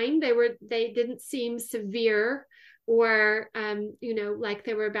kind. They didn't seem severe or like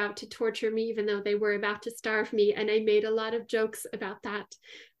they were about to torture me, even though they were about to starve me. And I made a lot of jokes about that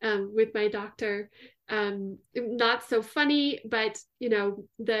with my doctor. Not so funny, but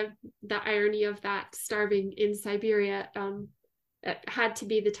the irony of that, starving in Siberia, had to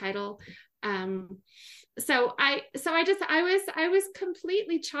be the title. So I was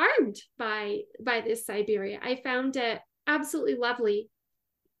completely charmed by this Siberia. I found it absolutely lovely.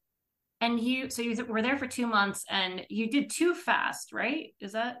 And you were there for 2 months, and you did two fast, right?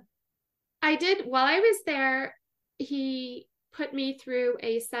 Is that? I did, while I was there, he put me through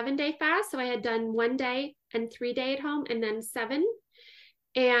a 7-day fast. So I had done 1 day and 3 day at home, and then 7.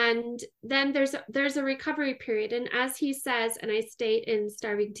 And then there's a recovery period. And as he says, and I state in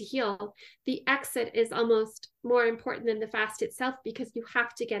Starving to Heal, the exit is almost more important than the fast itself, because you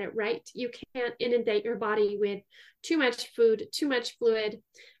have to get it right. You can't inundate your body with too much food, too much fluid,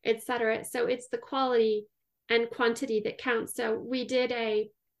 etc. So it's the quality and quantity that counts. So we did a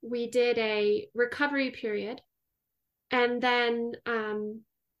recovery period, and then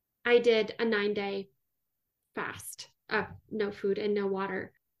I did a 9-day fast of no food and no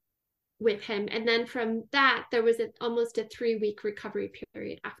water with him. And then from that, there was almost a 3-week recovery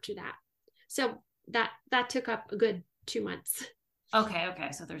period after that. So that took up a good 2 months. Okay.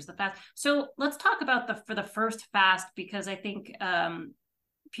 So there's the fast. So let's talk about for the first fast, because I think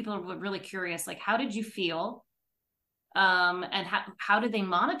people are really curious. Like, how did you feel? And how did they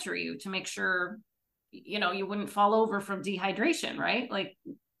monitor you to make sure you wouldn't fall over from dehydration, right? Like,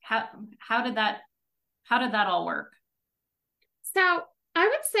 how did that all work? So I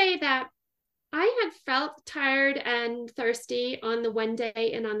would say that I had felt tired and thirsty on the 1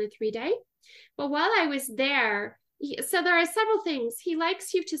 day and on the 3 day. But while I was there, so there are several things. He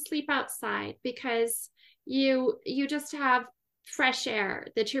likes you to sleep outside, because you just have fresh air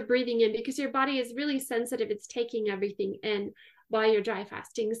that you're breathing in, because your body is really sensitive. It's taking everything in while you're dry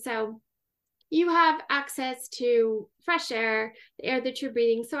fasting. So you have access to fresh air, the air that you're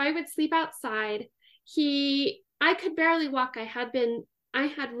breathing. So I would sleep outside. I could barely walk. I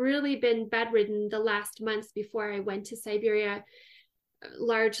had really been bedridden the last months before I went to Siberia,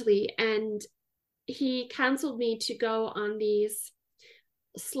 largely. And he counseled me to go on these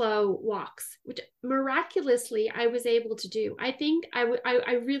slow walks, which miraculously I was able to do. I think I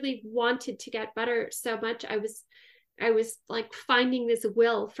really wanted to get better so much. I was like finding this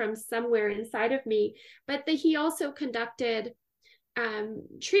will from somewhere inside of me. But he also conducted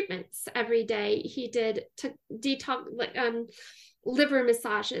treatments every day. He did detox, liver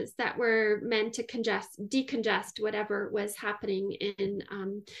massages that were meant to decongest whatever was happening in,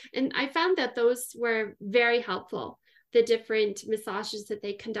 and I found that those were very helpful. The different massages that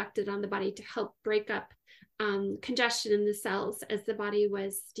they conducted on the body to help break up congestion in the cells as the body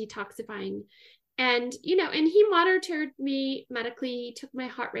was detoxifying. And, and he monitored me medically. He took my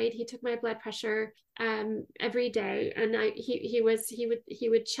heart rate, he took my blood pressure every day. And he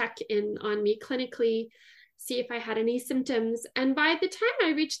would check in on me clinically, see if I had any symptoms. And by the time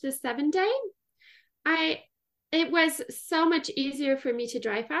I reached the 7th day, it was so much easier for me to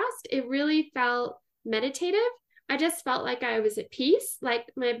dry fast. It really felt meditative. I just felt like I was at peace,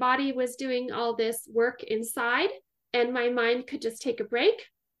 like my body was doing all this work inside and my mind could just take a break.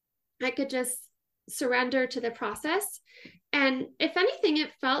 I could just surrender to the process. And if anything,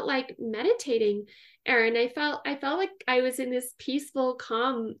 it felt like meditating, Erin. I felt like I was in this peaceful,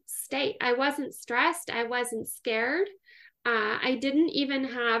 calm state. I wasn't stressed. I wasn't scared. I didn't even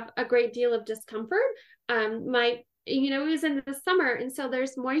have a great deal of discomfort. It was in the summer, and so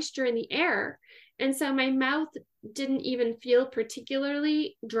there's moisture in the air. And so my mouth didn't even feel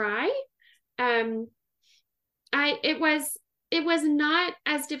particularly dry. It was not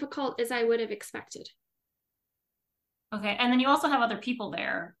as difficult as I would have expected. Okay. And then you also have other people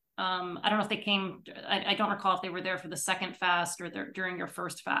there. I don't know if they came, I don't recall if they were there for the second fast or during your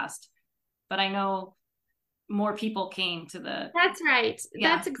first fast, but I know more people came to the. That's right.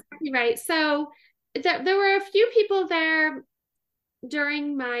 Yeah. That's exactly right. So there were a few people there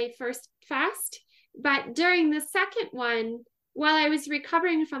during my first fast, but during the second one, while I was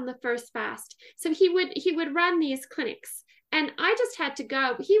recovering from the first fast, so he would run these clinics and I just had to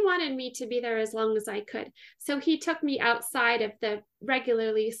go. He wanted me to be there as long as I could. So he took me outside of the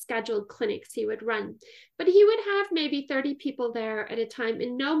regularly scheduled clinics he would run. But he would have maybe 30 people there at a time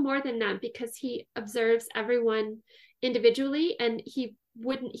and no more than that because he observes everyone individually and he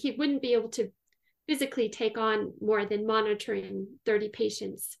wouldn't be able to physically take on more than monitoring 30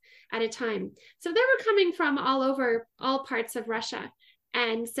 patients at a time. So they were coming from all over, all parts of Russia.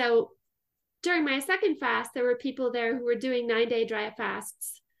 And so during my second fast, there were people there who were doing 9-day dry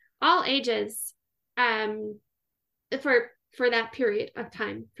fasts, all ages, for that period of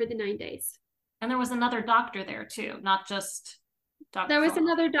time, for the 9 days. And there was another doctor there too, not just Dr. There was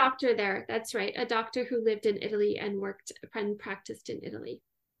another doctor there. That's right. A doctor who lived in Italy and practiced in Italy.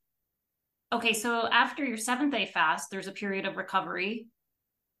 Okay. So after your 7th-day fast, there's a period of recovery.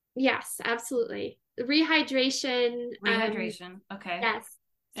 Yes, absolutely. Rehydration. Okay. Yes.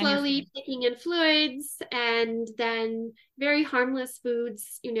 Slowly taking in fluids and then very harmless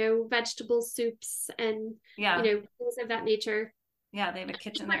foods, vegetable soups and, things of that nature. Yeah, they have a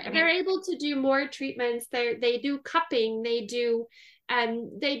kitchen there. They're able to do more treatments. They do cupping. They do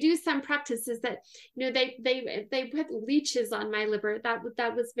some practices that they put leeches on my liver. That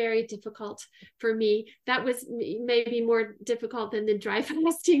was very difficult for me. That was maybe more difficult than the dry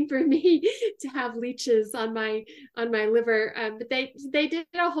fasting for me to have leeches on my liver. But they did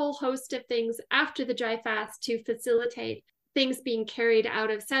a whole host of things after the dry fast to facilitate things being carried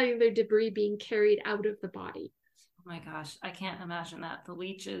out of cellular debris being carried out of the body. Oh my gosh, I can't imagine that. The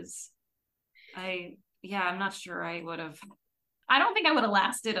leeches. I'm not sure I would have. I don't think I would have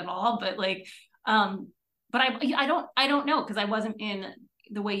lasted at all, but but I don't know because I wasn't in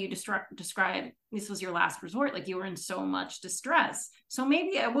the way you described. This was your last resort. Like you were in so much distress. So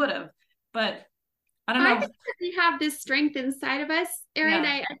maybe I would have, but I don't know. I think that we have this strength inside of us, Erin.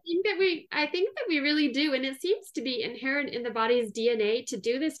 Yeah. I think that we really do. And it seems to be inherent in the body's DNA to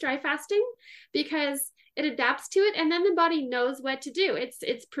do this dry fasting because it adapts to it. And then the body knows what to do.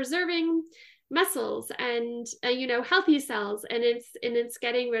 It's preserving muscles and healthy cells, and it's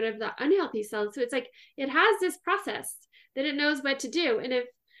getting rid of the unhealthy cells. So it's like it has this process that it knows what to do, and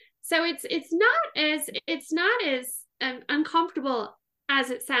it's not as uncomfortable as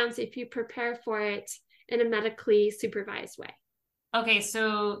it sounds if you prepare for it in a medically supervised way. Okay,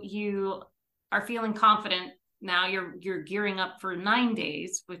 so you are feeling confident now. You're gearing up for 9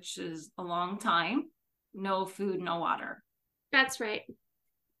 days, which is a long time. No food, no water. That's right.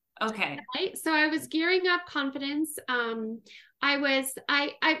 Okay. Right. So I was gearing up confidence.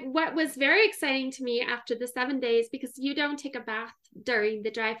 What was very exciting to me after the 7 days, because you don't take a bath during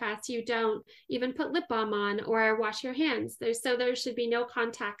the dry fast, you don't even put lip balm on or wash your hands. There should be no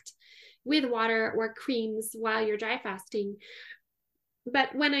contact with water or creams while you're dry fasting.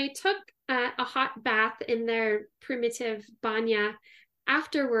 But when I took a hot bath in their primitive banya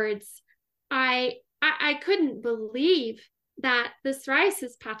afterwards, I couldn't believe that the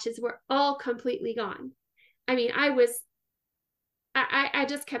psoriasis patches were all completely gone. I mean, I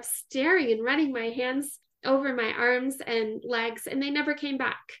just kept staring and running my hands over my arms and legs, and they never came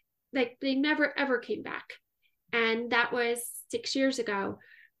back. Like they never ever came back. And that was 6 years ago.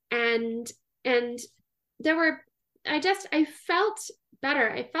 And I felt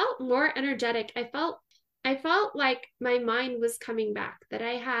better. I felt more energetic. I felt I felt like my mind was coming back, that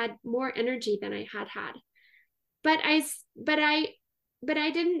I had more energy than I had had. But I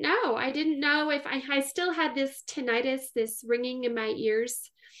didn't know. I didn't know if I still had this tinnitus, this ringing in my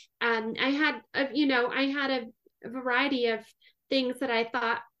ears. I had, I had a variety of things that I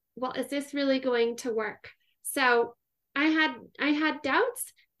thought, well, is this really going to work? So I had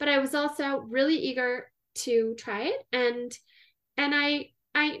doubts, but I was also really eager to try it. And I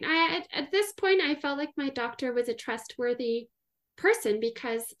at this point I felt like my doctor was a trustworthy person,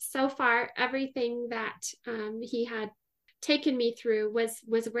 because so far everything that he had taken me through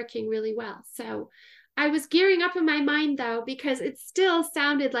was working really well. So I was gearing up in my mind, though, because it still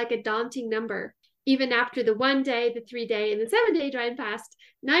sounded like a daunting number. Even after the 1 day, the 3 day, and the 7 day dry fast,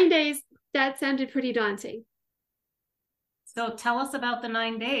 9 days, that sounded pretty daunting. So tell us about the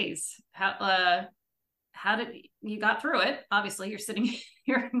 9 days. How did you got through it? Obviously, you're sitting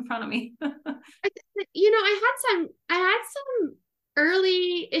here in front of me. I had some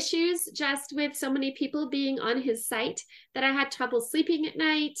early issues just with so many people being on his site, that I had trouble sleeping at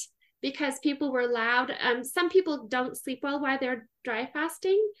night because people were loud. Some people don't sleep well while they're dry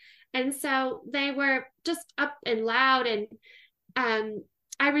fasting, and so they were just up and loud, and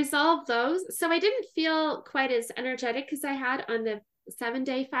I resolved those. So I didn't feel quite as energetic as I had on the 7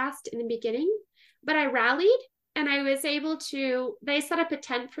 day fast in the beginning, but I rallied, and I was able to, they set up a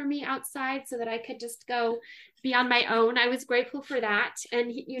tent for me outside so that I could just go be on my own. I was grateful for that.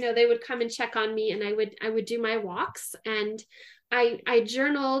 And, they would come and check on me, and I would do my walks, and I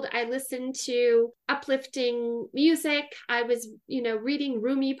journaled, I listened to uplifting music. I was, reading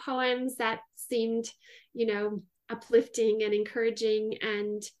Rumi poems that seemed, uplifting and encouraging.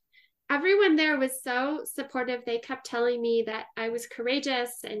 And everyone there was so supportive. They kept telling me that I was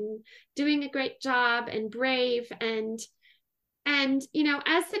courageous and doing a great job and brave. And as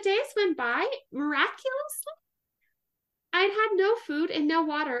the days went by, miraculously, I'd had no food and no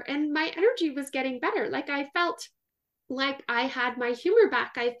water, and my energy was getting better. Like, I felt like I had my humor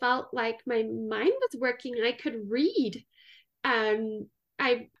back. I felt like my mind was working. I could read. Um,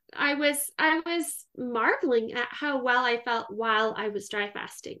 I was marveling at how well I felt while I was dry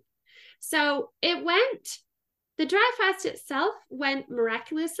fasting. So the dry fast itself went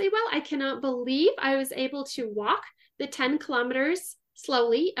miraculously well. I cannot believe I was able to walk the 10 kilometers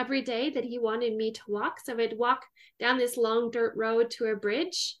slowly every day that he wanted me to walk. So I'd walk down this long dirt road to a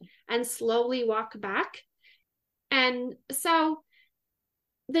bridge and slowly walk back. And so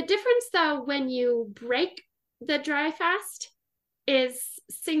the difference, though, when you break the dry fast is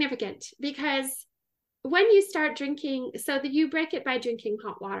significant, because when you start drinking, so that you break it by drinking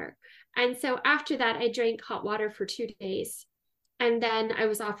hot water. And so after that, I drank hot water for 2 days. And then I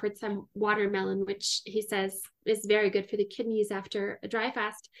was offered some watermelon, which he says is very good for the kidneys after a dry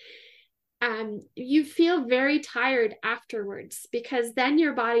fast. You feel very tired afterwards, because then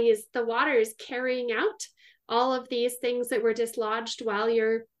your body the water is carrying out all of these things that were dislodged while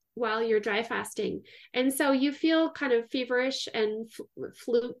you're dry fasting. And so you feel kind of feverish and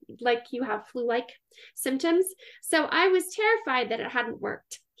flu, like you have flu-like symptoms. So I was terrified that it hadn't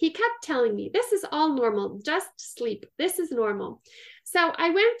worked. He kept telling me, this is all normal, just sleep. This is normal. So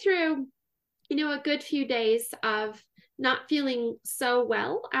I went through, a good few days of not feeling so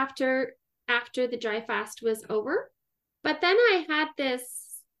well after the dry fast was over. But then I had this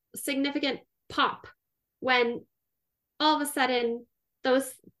significant pop when all of a sudden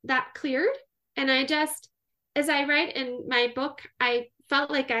that cleared. And I just, as I write in my book, I felt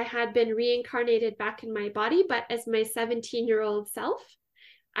like I had been reincarnated back in my body, but as my 17-year-old self.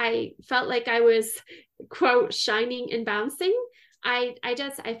 I felt like I was, quote, shining and bouncing. I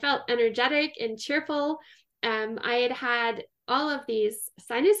felt energetic and cheerful. I had all of these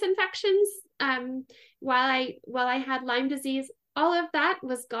sinus infections while I had Lyme disease. All of that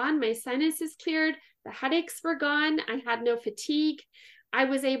was gone. My sinuses cleared. The headaches were gone. I had no fatigue. I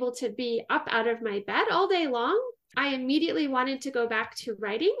was able to be up out of my bed all day long. I immediately wanted to go back to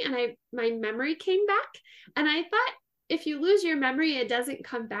writing, and my memory came back. And I thought, if you lose your memory, it doesn't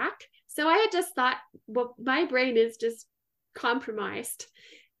come back. So I had just thought, well, my brain is just compromised.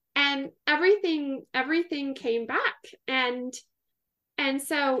 And everything came back. And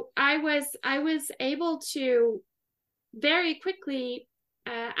so I was able to very quickly,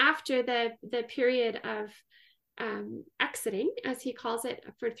 after the period of exiting, as he calls it,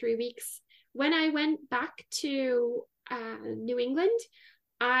 for 3 weeks, when I went back to New England,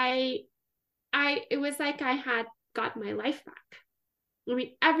 it was like I had got my life back. I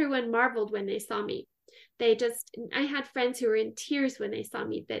mean, everyone marveled when they saw me. I had friends who were in tears when they saw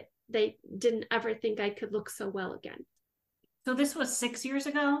me, that they didn't ever think I could look so well again. So this was 6 years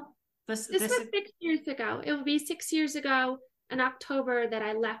ago? This was 6 years ago. It will be 6 years ago in October that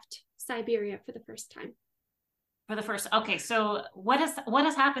I left Siberia for the first time. Okay, so what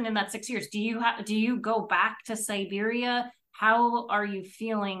has happened in that 6 years? Do you go back to Siberia? How are you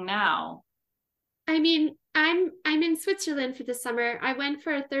feeling now? I mean, I'm in Switzerland for the summer. I went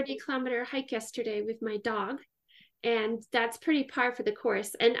for a 30-kilometer hike yesterday with my dog, and that's pretty par for the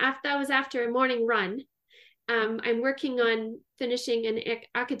course. And that was after a morning run. I'm working on finishing an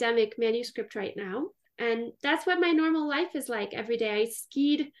academic manuscript right now, and that's what my normal life is like every day. I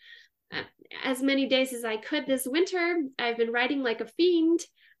skied as many days as I could this winter. I've been writing like a fiend.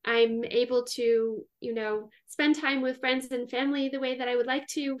 I'm able to, spend time with friends and family the way that I would like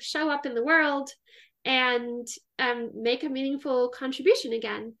to, show up in the world, and make a meaningful contribution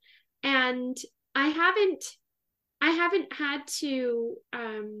again. And I haven't had to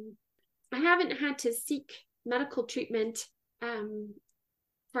seek medical treatment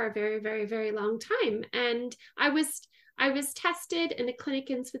for a very, very, very long time. And I was tested in a clinic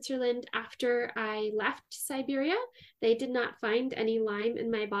in Switzerland after I left Siberia. They did not find any Lyme in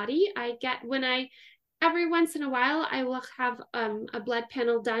my body. Every once in a while, I will have a blood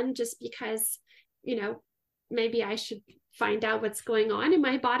panel done just because, maybe I should find out what's going on in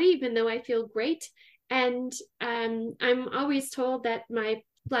my body, even though I feel great. And I'm always told that my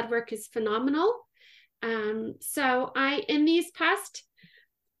blood work is phenomenal. So in these past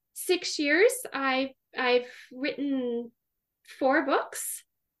 6 years, I've written 4 books,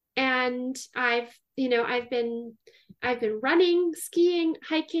 and I've been running, skiing,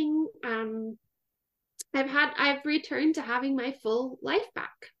 hiking. I've returned to having my full life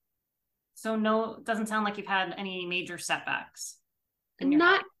back. So no, it doesn't sound like you've had any major setbacks.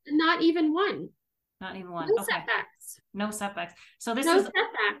 Not even one. Not even one. No okay. setbacks. No setbacks. So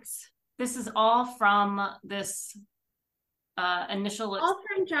setbacks. This is all from this initial. All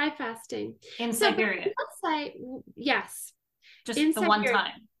from dry fasting in Siberia. Yes. Just in the Siberia. One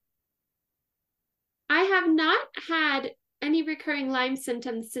time. I have not had any recurring Lyme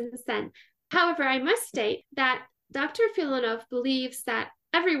symptoms since then. However, I must state that Dr. Filanov believes that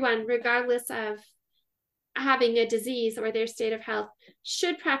everyone, regardless of having a disease or their state of health,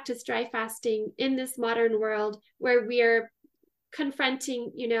 should practice dry fasting in this modern world where we're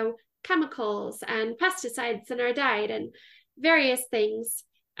confronting, chemicals and pesticides in our diet and various things,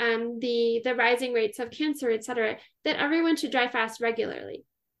 the rising rates of cancer, etc., that everyone should dry fast regularly.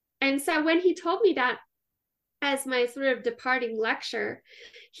 And so when he told me that as my sort of departing lecture,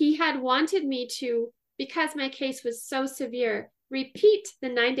 he had wanted me to, because my case was so severe, repeat the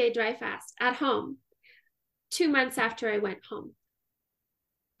 9-day dry fast at home 2 months after I went home.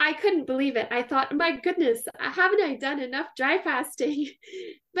 I couldn't believe it. I thought, my goodness, haven't I done enough dry fasting?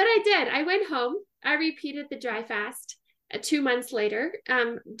 But I did. I went home. I repeated the dry fast 2 months later,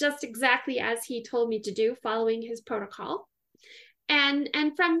 just exactly as he told me to do, following his protocol. And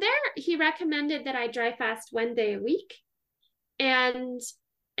from there, he recommended that I dry fast 1 day a week. And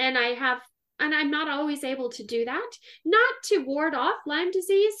I'm not always able to do that, not to ward off Lyme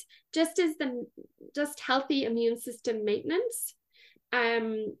disease, just healthy immune system maintenance.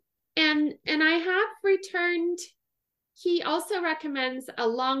 And I have returned. He also recommends a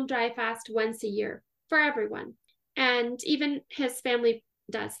long dry fast once a year for everyone, and even his family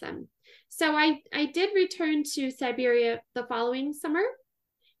does them. So I did return to Siberia the following summer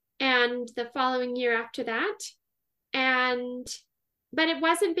and the following year after that. But it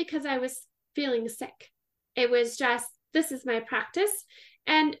wasn't because I was feeling sick. It was just, this is my practice.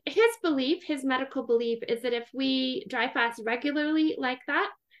 And his medical belief is that if we dry fast regularly like that,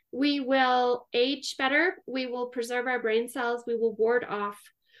 we will age better, we will preserve our brain cells, we will ward off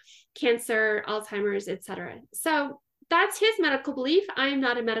cancer, Alzheimer's, etc. So that's his medical belief. I'm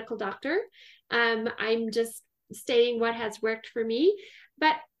not a medical doctor. I'm just stating what has worked for me.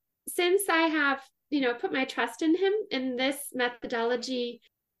 But since I have, put my trust in him, and this methodology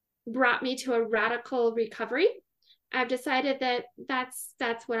brought me to a radical recovery, I've decided that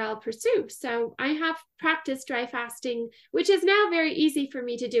that's what I'll pursue. So I have practiced dry fasting, which is now very easy for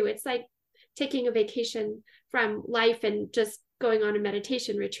me to do. It's like taking a vacation from life and just going on a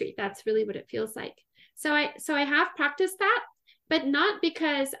meditation retreat. That's really what it feels like. So I have practiced that, but not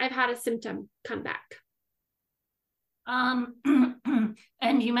because I've had a symptom come back.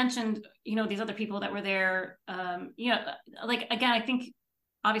 And you mentioned, these other people that were there, like, again, I think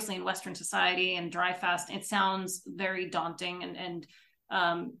obviously in Western society and dry fast, it sounds very daunting, and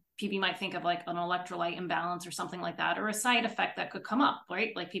people might think of like an electrolyte imbalance or something like that, or a side effect that could come up,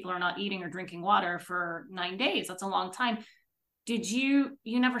 right? Like people are not eating or drinking water for 9 days. That's a long time. You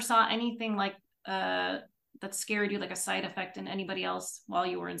never saw anything like that scared you, like a side effect in anybody else while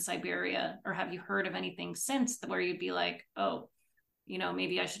you were in Siberia? Or have you heard of anything since where you'd be like, oh,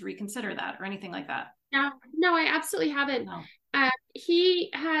 maybe I should reconsider that, or anything like that? No, I absolutely haven't. No. He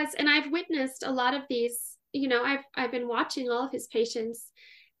has, and I've witnessed a lot of these, I've been watching all of his patients,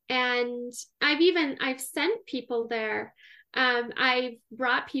 and I've sent people there. I've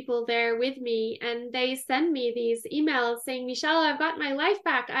brought people there with me, and they send me these emails saying, Michelle, I've got my life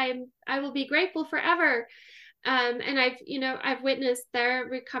back. I will be grateful forever. And I've witnessed their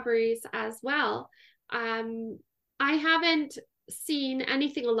recoveries as well. I haven't seen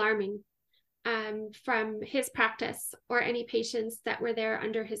anything alarming from his practice or any patients that were there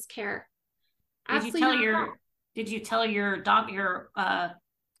under his care. Did you tell your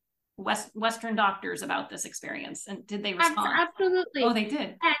Western doctors about this experience, and did they respond? Absolutely. Oh, they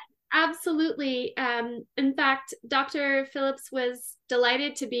did. Absolutely. In fact, Dr. Phillips was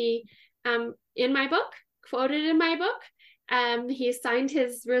delighted to be in my book, quoted in my book. He signed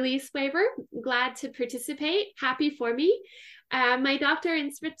his release waiver, glad to participate, happy for me. My doctor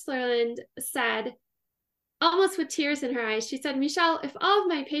in Switzerland said, almost with tears in her eyes, she said, Michelle, if all of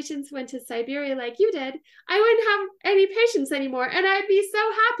my patients went to Siberia like you did, I wouldn't have any patients anymore, and I'd be so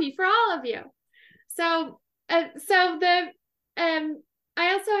happy for all of you. So I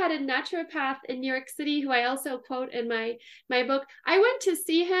also had a naturopath in New York City who I also quote in my book. I went to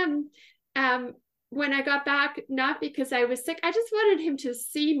see him when I got back, not because I was sick. I just wanted him to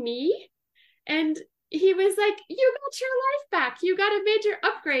see me. And he was like, you got your life back. You got a major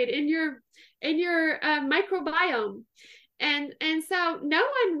upgrade in your microbiome. And so no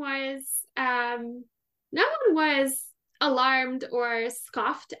one was alarmed or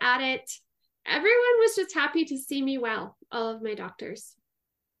scoffed at it. Everyone was just happy to see me well, all of my doctors.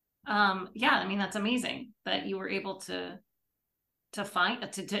 Yeah, I mean, that's amazing that you were able to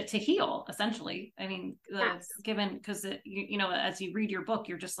heal, essentially. I mean, Yes. given, because as you read your book,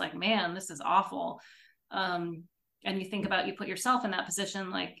 you're just like, man, this is awful. And you think about, you put yourself in that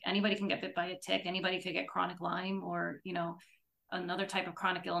position, like anybody can get bit by a tick, anybody could get chronic Lyme or another type of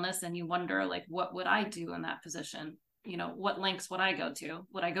chronic illness, and you wonder, like, what would I do in that position? What lengths would I go to?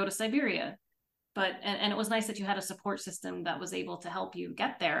 Would I go to Siberia? But and it was nice that you had a support system that was able to help you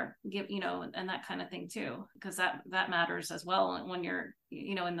get there, and that kind of thing too, because that matters as well when you're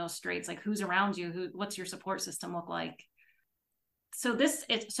in those straits. Like, who's around you? What's your support system look like? So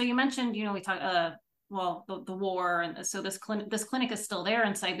you mentioned, we talked the war, and so this clinic is still there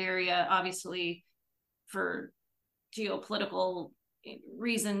in Siberia, obviously for geopolitical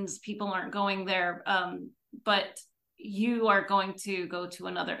reasons people aren't going there, but you are going to go to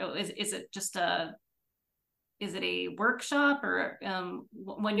another. Is it a workshop, or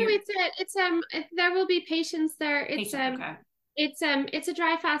when you? There will be patients there. Okay. It's a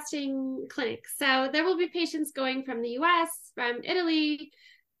dry fasting clinic, so there will be patients going from the U.S., from Italy,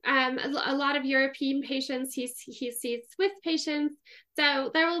 a lot of European patients. He sees Swiss patients, so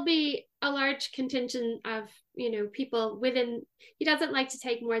there will be a large contingent of people within. He doesn't like to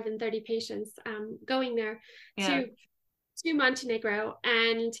take more than 30 patients going there to Montenegro,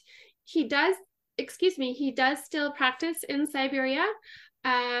 and he does still practice in Siberia,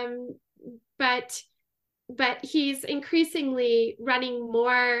 but he's increasingly running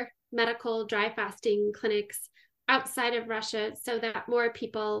more medical dry fasting clinics outside of Russia so that more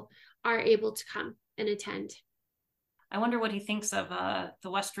people are able to come and attend. I wonder what he thinks of the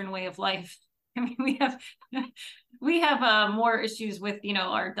Western way of life. I mean, we have more issues with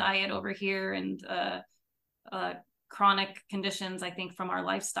our diet over here, and chronic conditions, I think, from our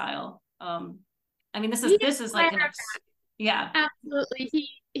lifestyle. I mean, this is like yeah, absolutely.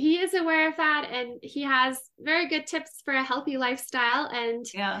 He is aware of that, and he has very good tips for a healthy lifestyle, and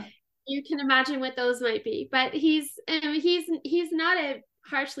yeah, you can imagine what those might be. But he's not a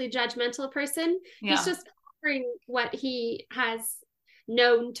harshly judgmental person. Yeah. He's just offering what he has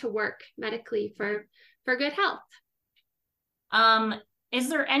known to work medically for good health. Is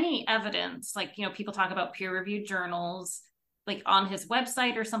there any evidence, like, people talk about peer-reviewed journals, like on his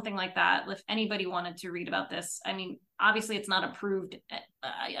website or something like that, if anybody wanted to read about this? I mean, obviously it's not approved.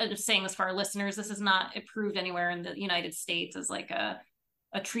 I'm just saying this for our listeners, this is not approved anywhere in the United States as like a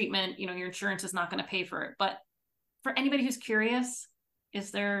treatment. Your insurance is not going to pay for it. But for anybody who's curious,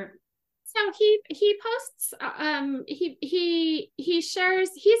 is there? So he posts, he shares,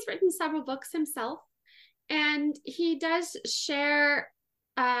 he's written several books himself, and he does share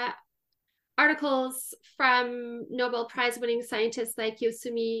articles from Nobel Prize winning scientists like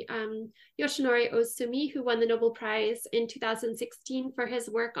Yoshinori Ohsumi, who won the Nobel Prize in 2016 for his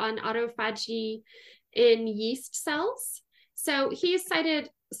work on autophagy in yeast cells. So he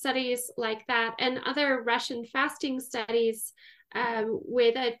cited studies like that and other Russian fasting studies. There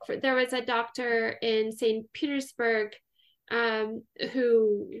was a doctor in St. Petersburg who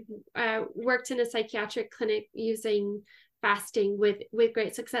worked in a psychiatric clinic using fasting with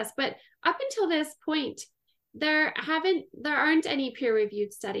great success. But up until this point, there aren't any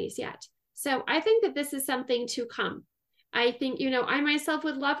peer-reviewed studies yet. So I think that this is something to come. I think, I myself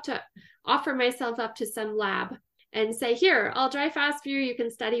would love to offer myself up to some lab and say, here, I'll dry fast for you. You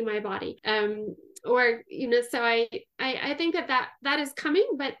can study my body. So I think that is coming,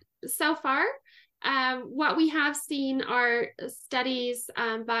 but so far, what we have seen are studies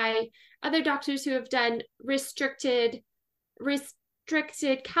by other doctors who have done restricted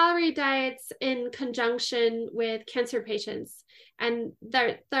calorie diets in conjunction with cancer patients. And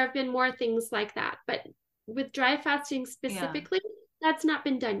there have been more things like that. But with dry fasting specifically, that's not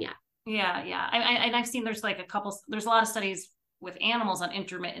been done yet. Yeah. And I've seen there's a lot of studies with animals on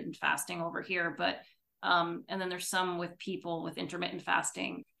intermittent fasting over here, but and then there's some with people with intermittent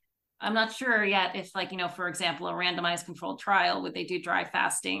fasting. I'm not sure yet if, for example, a randomized controlled trial, would they do dry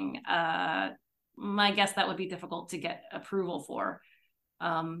fasting? My guess that would be difficult to get approval for.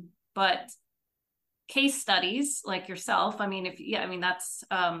 But case studies like yourself, that's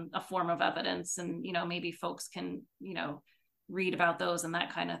a form of evidence, and, maybe folks can, read about those and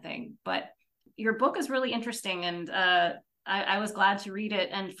that kind of thing. But your book is really interesting, and I was glad to read it.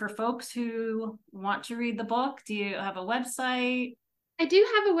 And for folks who want to read the book, do you have a website? I do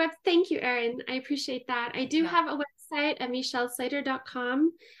have a web. Thank you, Erin. I appreciate that. I do have a website at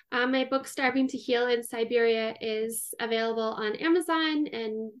michelleslater.com. My book, Starving to Heal in Siberia, is available on Amazon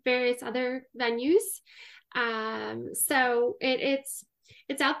and various other venues. So it's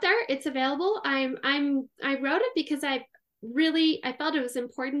out there. It's available. I wrote it because I felt it was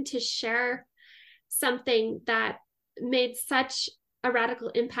important to share something that made such a radical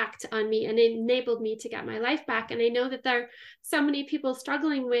impact on me and enabled me to get my life back. And I know that there are so many people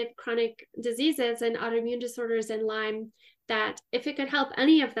struggling with chronic diseases and autoimmune disorders and Lyme that if it could help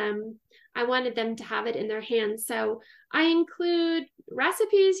any of them, I wanted them to have it in their hands. So I include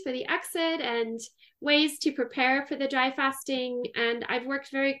recipes for the exit and ways to prepare for the dry fasting. And I've worked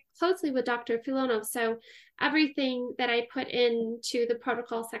very closely with Dr. Filonov. So everything that I put into the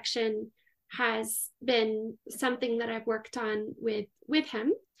protocol section has been something that I've worked on with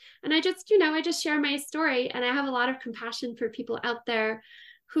him. And I just share my story, and I have a lot of compassion for people out there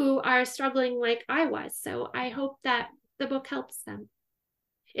who are struggling like I was. So I hope that the book helps them.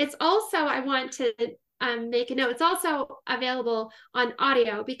 It's also, I want to make a note, it's also available on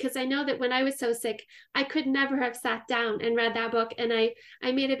audio, because I know that when I was so sick, I could never have sat down and read that book. And I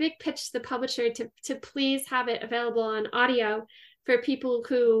made a big pitch to the publisher to please have it available on audio for people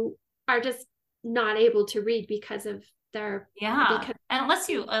who are just not able to read because of their and unless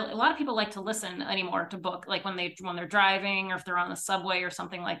a lot of people like to listen anymore to book, like when they're driving or if they're on the subway or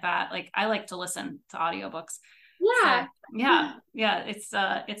something like that. Like I like to listen to audiobooks.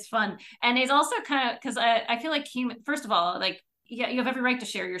 It's fun. And it's also kind of, because I feel like first of all, like, you have every right to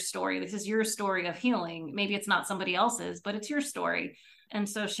share your story. This is your story of healing. Maybe it's not somebody else's, but it's your story. And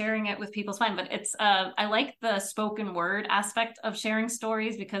so sharing it with people is fine. But it's I like the spoken word aspect of sharing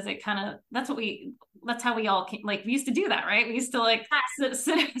stories, because it kind of, that's how we all came, like, we used to do that, right? We used to like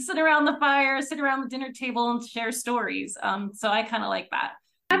sit around the fire, sit around the dinner table and share stories. So I kind of like that.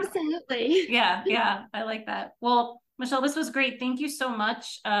 Absolutely. Yeah, I like that. Well, Michelle, this was great. Thank you so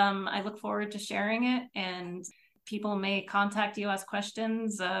much. I look forward to sharing it, and people may contact you, ask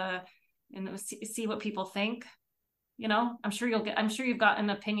questions, and see what people think. I'm sure you've gotten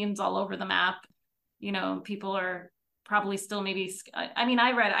opinions all over the map. People are probably still maybe,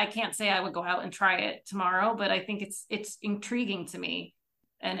 I can't say I would go out and try it tomorrow, but I think it's intriguing to me.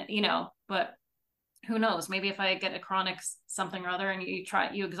 And, but who knows, maybe if I get a chronic something or other and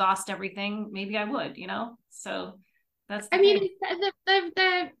you exhaust everything, maybe I would, so that's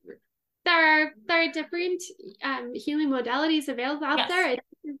there are different healing modalities available out there.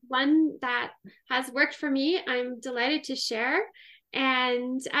 It's one that has worked for me. I'm delighted to share,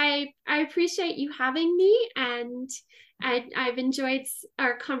 and I appreciate you having me, and I've enjoyed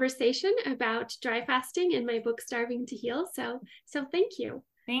our conversation about dry fasting in my book Starving to Heal. So thank you.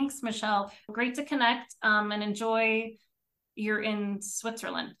 Thanks, Michelle. Great to connect, and enjoy. You're in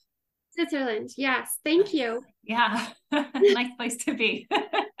Switzerland. Switzerland, yes. Thank you. Yeah, nice place to be.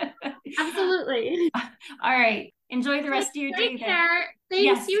 Absolutely. All right. Enjoy the rest of your day. Take care.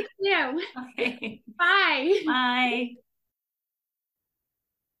 Thanks, you too. Okay. Bye. Bye.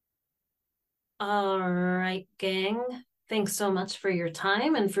 All right, gang. Thanks so much for your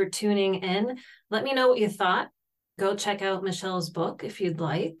time and for tuning in. Let me know what you thought. go check out Michelle's book if you'd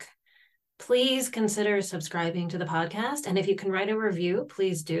like. Please consider subscribing to the podcast. And if you can write a review,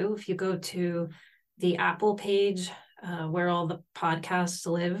 please do. If you go to the Apple page where all the podcasts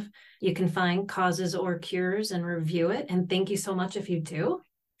live, you can find Causes or Cures and review it. And thank you so much if you do.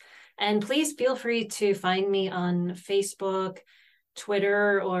 And please feel free to find me on Facebook,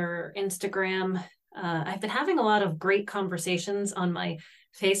 Twitter, or Instagram. I've been having a lot of great conversations on my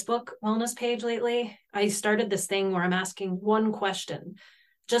Facebook wellness page lately. I started this thing where I'm asking one question,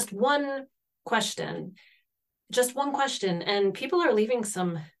 just one question, and people are leaving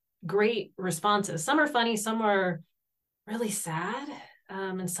some great responses. Some are funny, some are really sad,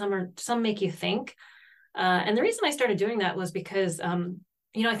 and some make you think. And the reason I started doing that was because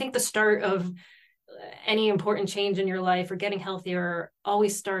I think the start of any important change in your life or getting healthier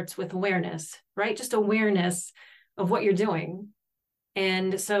always starts with awareness, right? Just awareness of what you're doing.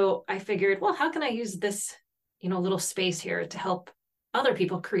 And so I figured, well, how can I use this, little space here to help other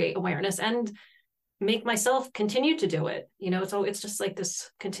people create awareness and make myself continue to do it? So it's just like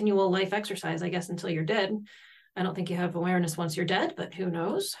this continual life exercise, I guess, until you're dead. I don't think you have awareness once you're dead, but who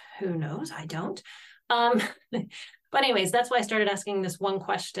knows? I don't. But anyways, that's why I started asking this one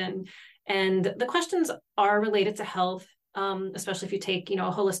question. And the questions are related to health, especially if you take, a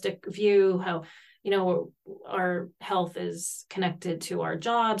holistic view, how, our health is connected to our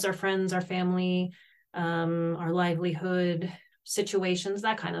jobs, our friends, our family, our livelihood, situations,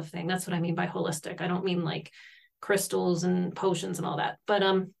 that kind of thing. That's what I mean by holistic. I don't mean like crystals and potions and all that. But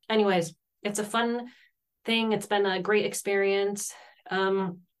anyways, it's a fun thing. It's been a great experience.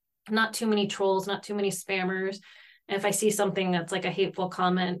 Not too many trolls, not too many spammers. And if I see something that's like a hateful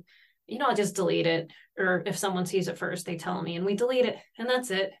comment, I'll just delete it. Or if someone sees it first, they tell me and we delete it. And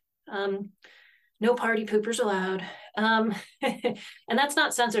that's it. No party poopers allowed. And that's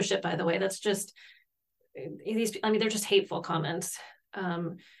not censorship, by the way. That's just they're just hateful comments.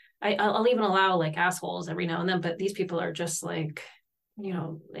 I'll even allow like assholes every now and then, but these people are just like,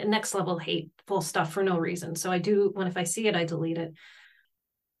 next level hateful stuff for no reason. So if I see it, I delete it.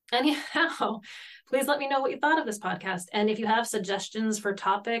 Anyhow, please let me know what you thought of this podcast. And if you have suggestions for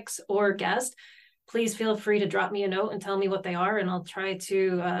topics or guests, please feel free to drop me a note and tell me what they are, and I'll try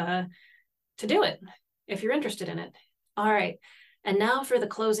to do it if you're interested in it. All right. And now for the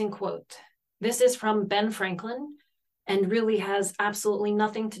closing quote. This is from Ben Franklin and really has absolutely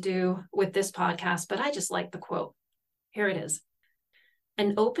nothing to do with this podcast, but I just like the quote. Here it is.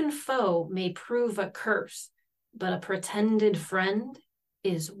 An open foe may prove a curse, but a pretended friend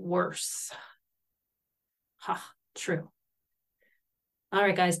is worse. True. All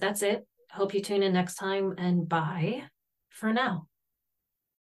right, guys, that's it. Hope you tune in next time, and bye for now.